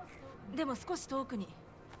つ。でも少し遠くに。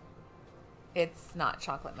 It's not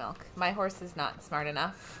chocolate milk. My horse is not smart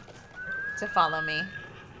enough to follow me.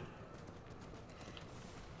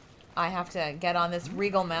 I have to get on this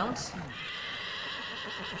regal mount.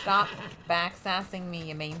 Stop backsassing me,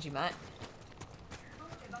 you mangy mutt.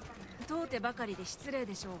 通ってばかりで失礼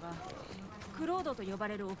でしょうが、クロードと呼ば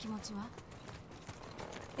れるお気持ちは？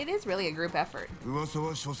 It is really a group effort. 噂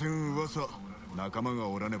は所詮噂。仲間が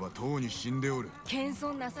おらねばとうに死んでおる。謙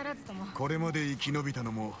遜なさらずとも。これまで生き延びたの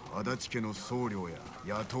も足立家の僧侶や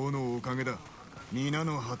野党のおかげだ。皆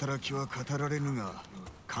の働きは語られぬが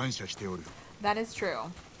感謝しておる。 That is true.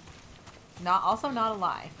 Also not a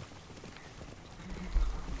lie.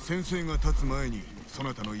 先生が立つ前にそ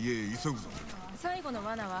なたの家へ急ぐぞ。最後の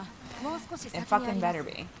罠はもう少し It 先にあ fucking ります。 better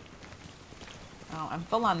be. Oh, I'm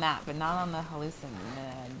full on that, but not on the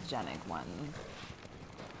hallucinogenic ones.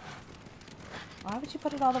 Why would you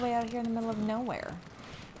put it all the way out here in the middle of nowhere?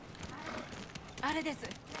 あれです。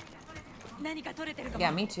何か取れてるかも。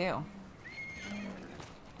 Yeah, me too.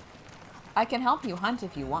 I can help you hunt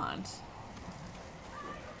if you want.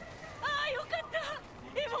 ああ、よかった。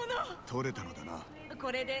獲取れたのだな。物。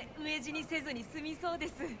これで飢え死にせずに済みそうで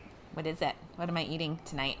す。 What is it? What am I eating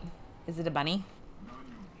tonight? Is it a bunny?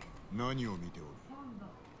 何を見ておる？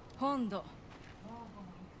本土。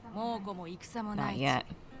猛虎も戦もな Not い。 yet.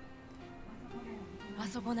 あ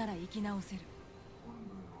そこなら生き直せる。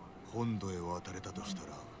本土へ渡れたとした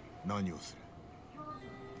ら何をする？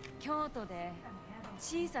京都で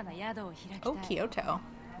小さな宿を開き Oh, たい。 Kyoto.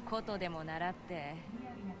 古都でも習って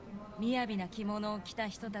雅な着物を着た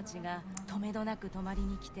人たちが止めどなく泊まり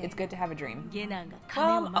に来て It's good to have a dream. 下男が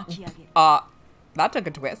金を Well, 巻き上げる。 that took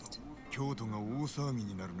a twist. 京都が大騒ぎ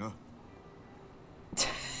になるな。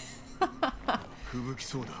吹雪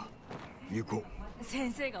そうだ。行こう。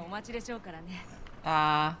先生がお待ちでしょうからね。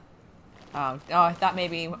I thought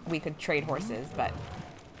maybe we could trade horses, but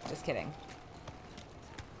just kidding.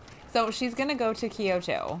 So she's gonna go to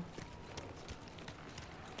Kyoto.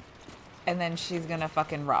 And then she's gonna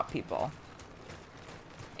fucking rob people.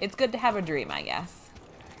 It's good to have a dream, I guess.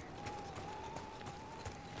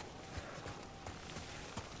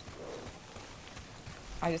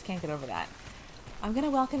 I just can't get over that. I'm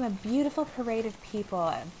gonna welcome a beautiful parade of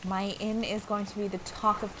people. My inn is going to be the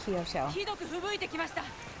talk of Kyoto. ひどく吹雪いてきました。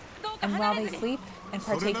どうか And 離 while れ they ずに。 sleep and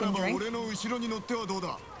それ partake なら in ば drink, 俺の後ろに乗ってはどう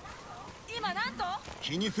だ？今なんと？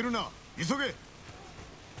気にするな。急げ。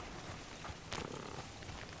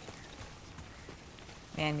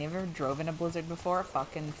 man, you ever drove in a blizzard before? It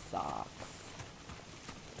fucking sucks.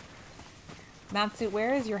 Matsu,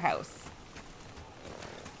 where is your house?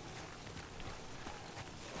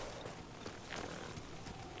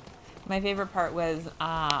 My favorite part was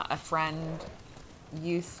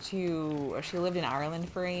she lived in Ireland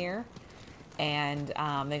for a year, and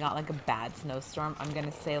they got like a bad snowstorm. I'm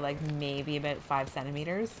gonna say like maybe about 5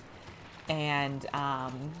 centimeters, and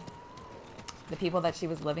the people that she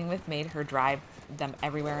was living with made her drive them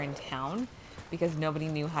everywhere in town because nobody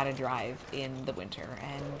knew how to drive in the winter,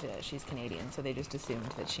 and she's Canadian, so they just assumed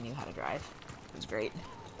that she knew how to drive. It was great.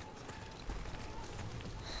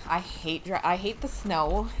 I hate the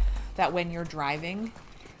snow that when you're driving,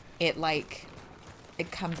 it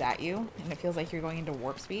comes at you and it feels like you're going into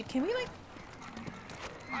warp speed. Can we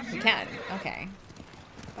we can. Okay.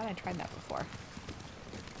 I thought I tried that before.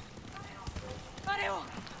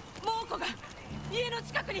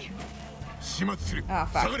 Oh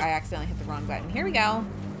fuck, I accidentally hit the wrong button. Here we go.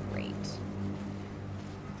 Great.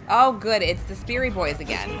 Oh good, it's the Speary Boys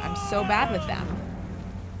again. I'm so bad with them.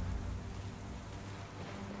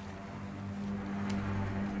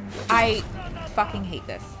 I fucking hate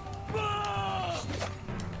this.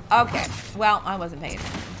 Okay, well, I wasn't paying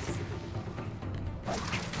attention.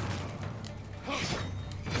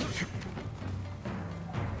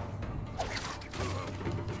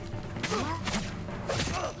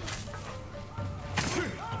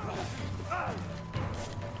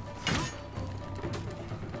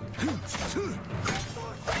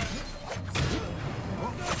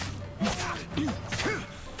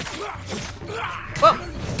 Whoa!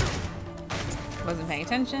 Wasn't paying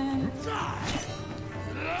attention.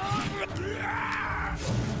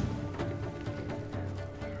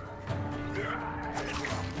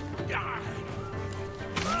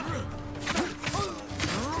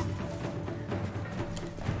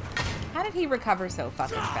 How did he recover so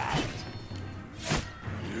fucking fast?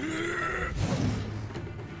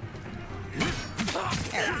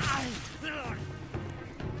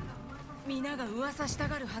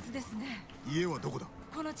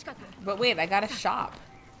 But wait, I got a shop.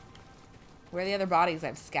 Where are the other bodies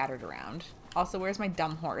I've scattered around? Also, where's my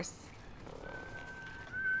dumb horse?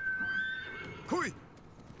 Koi!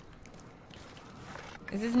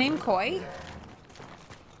 Is his name Koi?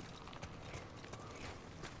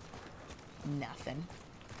 Nothing.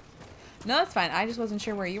 No, that's fine. I just wasn't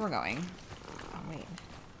sure where you were going. Oh, wait.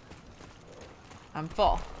 I'm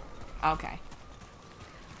full. Okay.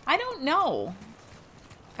 I don't know.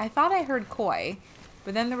 I thought I heard Koi,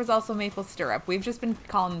 but then there was also maple syrup. We've just been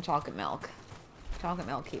calling them chocolate milk. Chocolate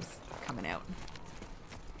milk keeps coming out.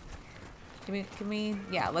 Can we,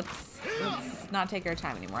 yeah, let's not take our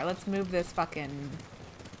time anymore. Let's move this fucking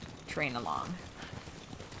train along.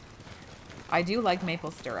 I do like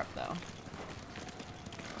maple syrup though.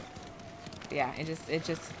 Yeah, it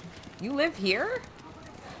just, you live here?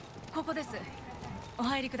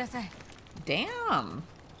 Damn.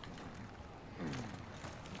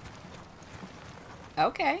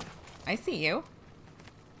 Okay, I see you.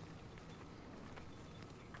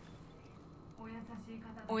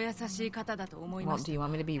 Well, do you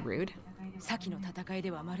want me to be rude? 先の戦いで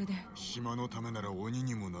はまるで島のためなら鬼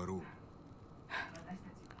にもなろう。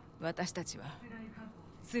私たちは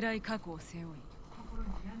辛い過去を背負い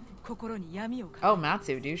心に闇を抱え Oh,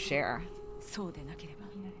 Matsu, do share. そうでなければ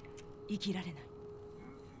生きられない。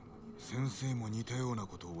先生も似たような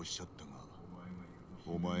ことをおっしゃったが、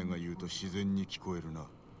お前が言うと自然に聞こえるな。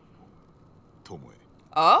友え。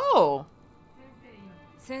Oh!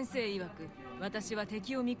 先生曰く私は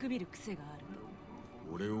敵を見くびる癖がある。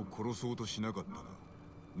俺を殺そうとしなかった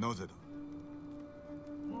な。なぜだ。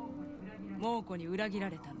猛虎に裏切ら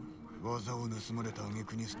れたの。技を盗まれた挙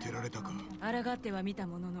句に捨てられたか。抗っては見た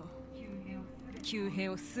ものの旧兵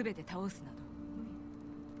をすべて倒すなど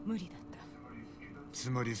無理だった。つ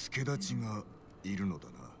まり助太刀がいるのだ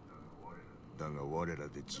な。だが我ら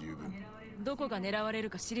で十分。どこが狙われ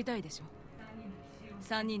るか知りたいでしょ。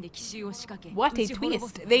3人で奇襲を仕掛け。 What a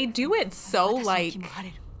twist! They do it so like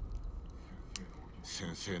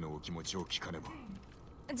先生のお気持ちを聞かねば。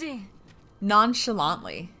ジン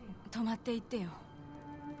nonchalantly. 止まっていってよ。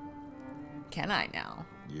 Can I now?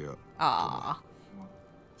 いや。Aw.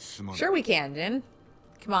 すまない。 Sure we can, Jin.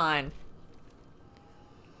 Come on.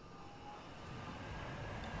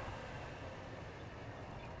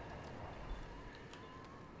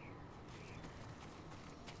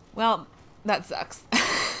 Well, that sucks.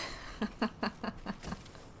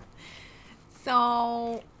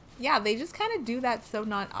 So, yeah, they just kind of do that so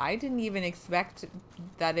not... I didn't even expect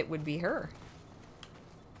that it would be her.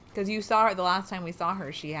 Because you saw her, the last time we saw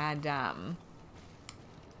her, she had a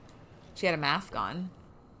mask on.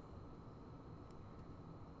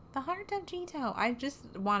 The heart of Jito. I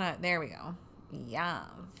just want to... There we go. Yes.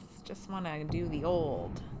 Just want to do the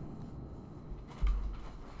old...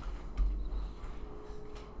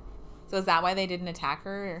 So is that why they didn't attack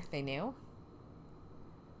her, or if they knew?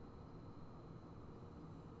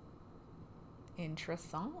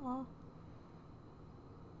 Interessant.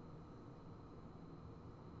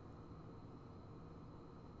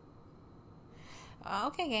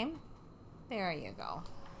 Okay, game. There you go.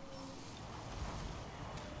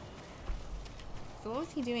 So what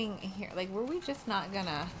was he doing here? Like, were we just not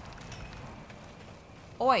gonna...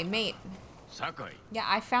 Oi, mate. Sakai. Yeah,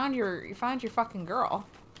 I found your fucking girl.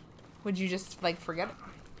 Would you just, like, forget it?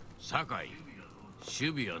 Sakai.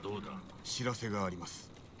 守備はどうだ? 知らせがありま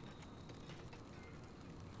す。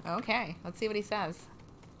 Okay, let's see what he says.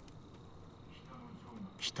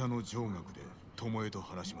 北の上学で巴と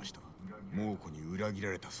話しました。猛虎に裏切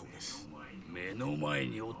られたそうです。目の前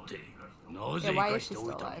におってな Yeah, ぜ why 生 is かし she て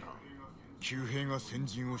おい still たの alive? か? 旧兵が先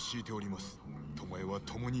陣を敷いております。巴は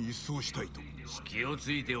共に一掃したいと。隙を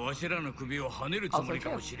ついてわしらの首をはねるつもりか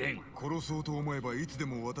もしれん。殺そうと思えばいつで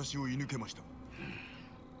も私を射抜けました。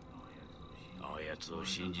あやつを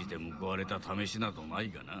信じて報われた試しなどな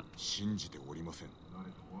いがな。信じておりません。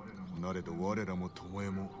なれど我らも巴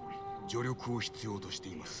も助力を必要として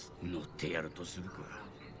います。乗ってやるとするか。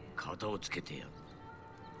肩をつけてやる。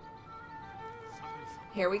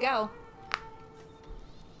 Here we go.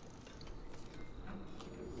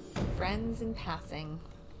 Friends in passing.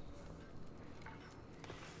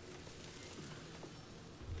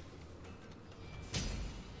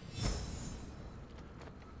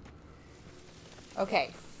 Okay,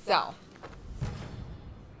 so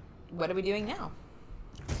what are we doing now?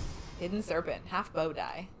 Hidden Serpent, half bow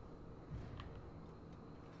die.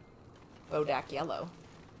 Bodak yellow.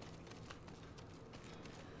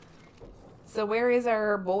 So where is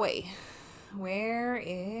our boy? Where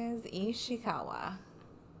is Ishikawa?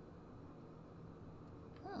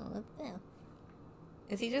 Oh, what's this?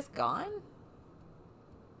 Is he just gone?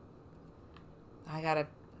 I gotta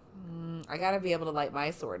be able to light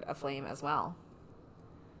my sword aflame as well.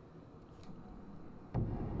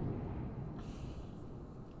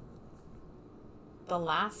 The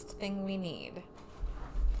last thing we need.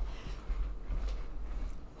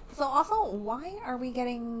 So also, why are we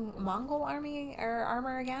getting Mongol army or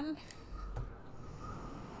armor again?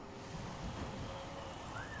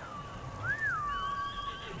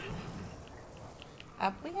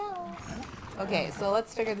 Up we go. Okay, so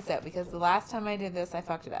let's figure this out because the last time I did this, I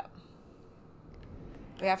fucked it up.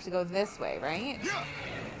 We have to go this way, right?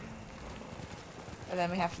 And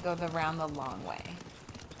then we have to go around the long way.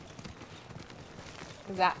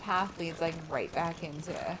 Because that path leads like right back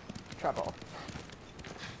into trouble.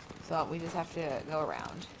 So we just have to go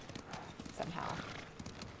around somehow.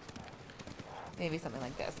 Maybe something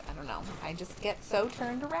like this. I don't know. I just get so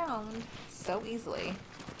turned around so easily.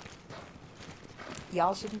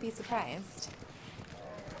 Y'all shouldn't be surprised.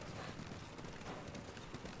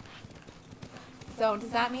 So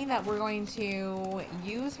does that mean that we're going to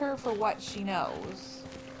use her for what she knows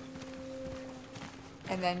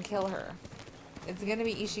and then kill her? Is it going to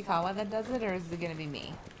be Ishikawa that does it, or is it going to be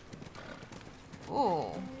me? Ooh,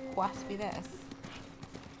 what be this?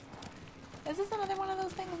 Is this another one of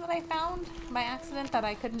those things that I found by accident that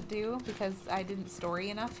I couldn't do because I didn't story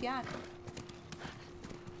enough yet?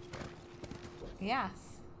 Yes,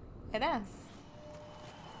 it is.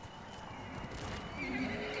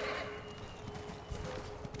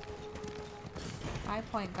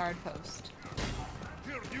 High-point guard post.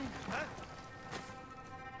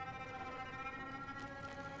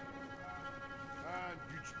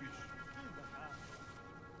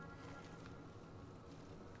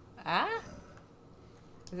 Ah?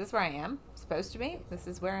 Is this where I am supposed to be? This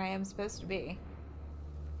is where I am supposed to be.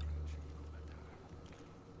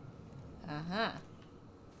 Uh-huh.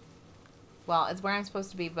 Well, it's where I'm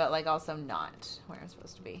supposed to be, but like also not where I'm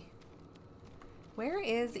supposed to be. Where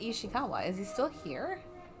is Ishikawa? Is he still here?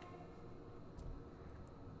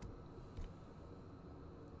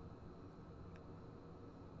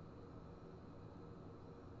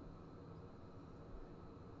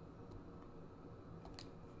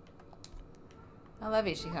 I love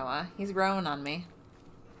Ishikawa. He's growing on me.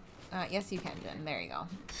 Yes, you can, Jin. There you go.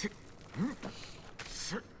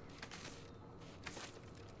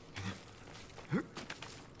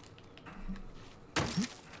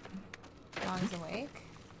 Dawn's awake.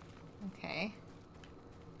 Okay.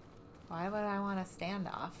 Why would I want a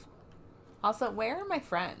standoff? Also, where are my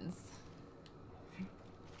friends?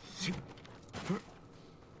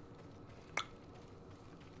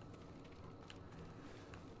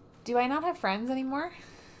 Do I not have friends anymore?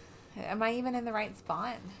 Am I even in the right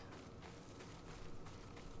spot?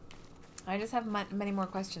 I just have many more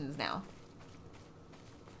questions now.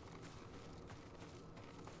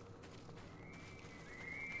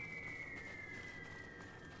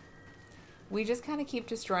 We just kind of keep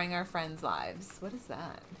destroying our friends' lives. What is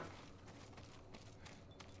that?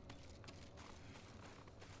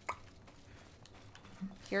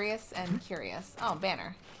 Curious and curious. Oh,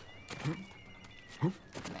 banner.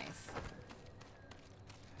 Nice.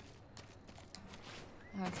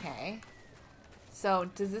 Okay. So,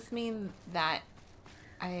 does this mean that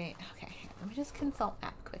okay, let me just consult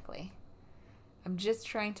map quickly. I'm just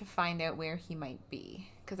trying to find out where he might be,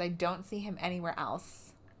 because I don't see him anywhere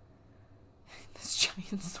else. This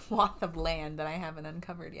giant swath of land that I haven't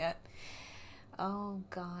uncovered yet. Oh,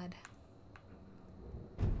 God.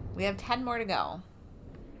 We have 10 more to go.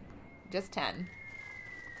 Just 10.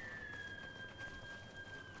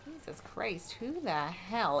 Jesus Christ, who the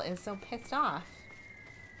hell is so pissed off?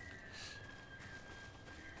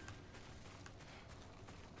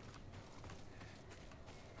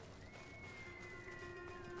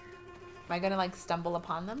 Am I gonna, like, stumble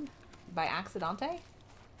upon them by accidente?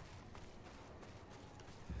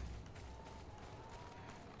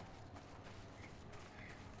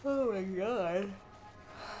 Oh my god.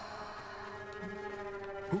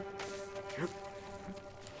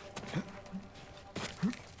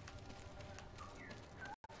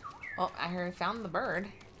 Oh, I found the bird.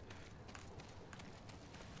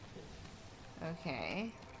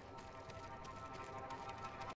 Okay.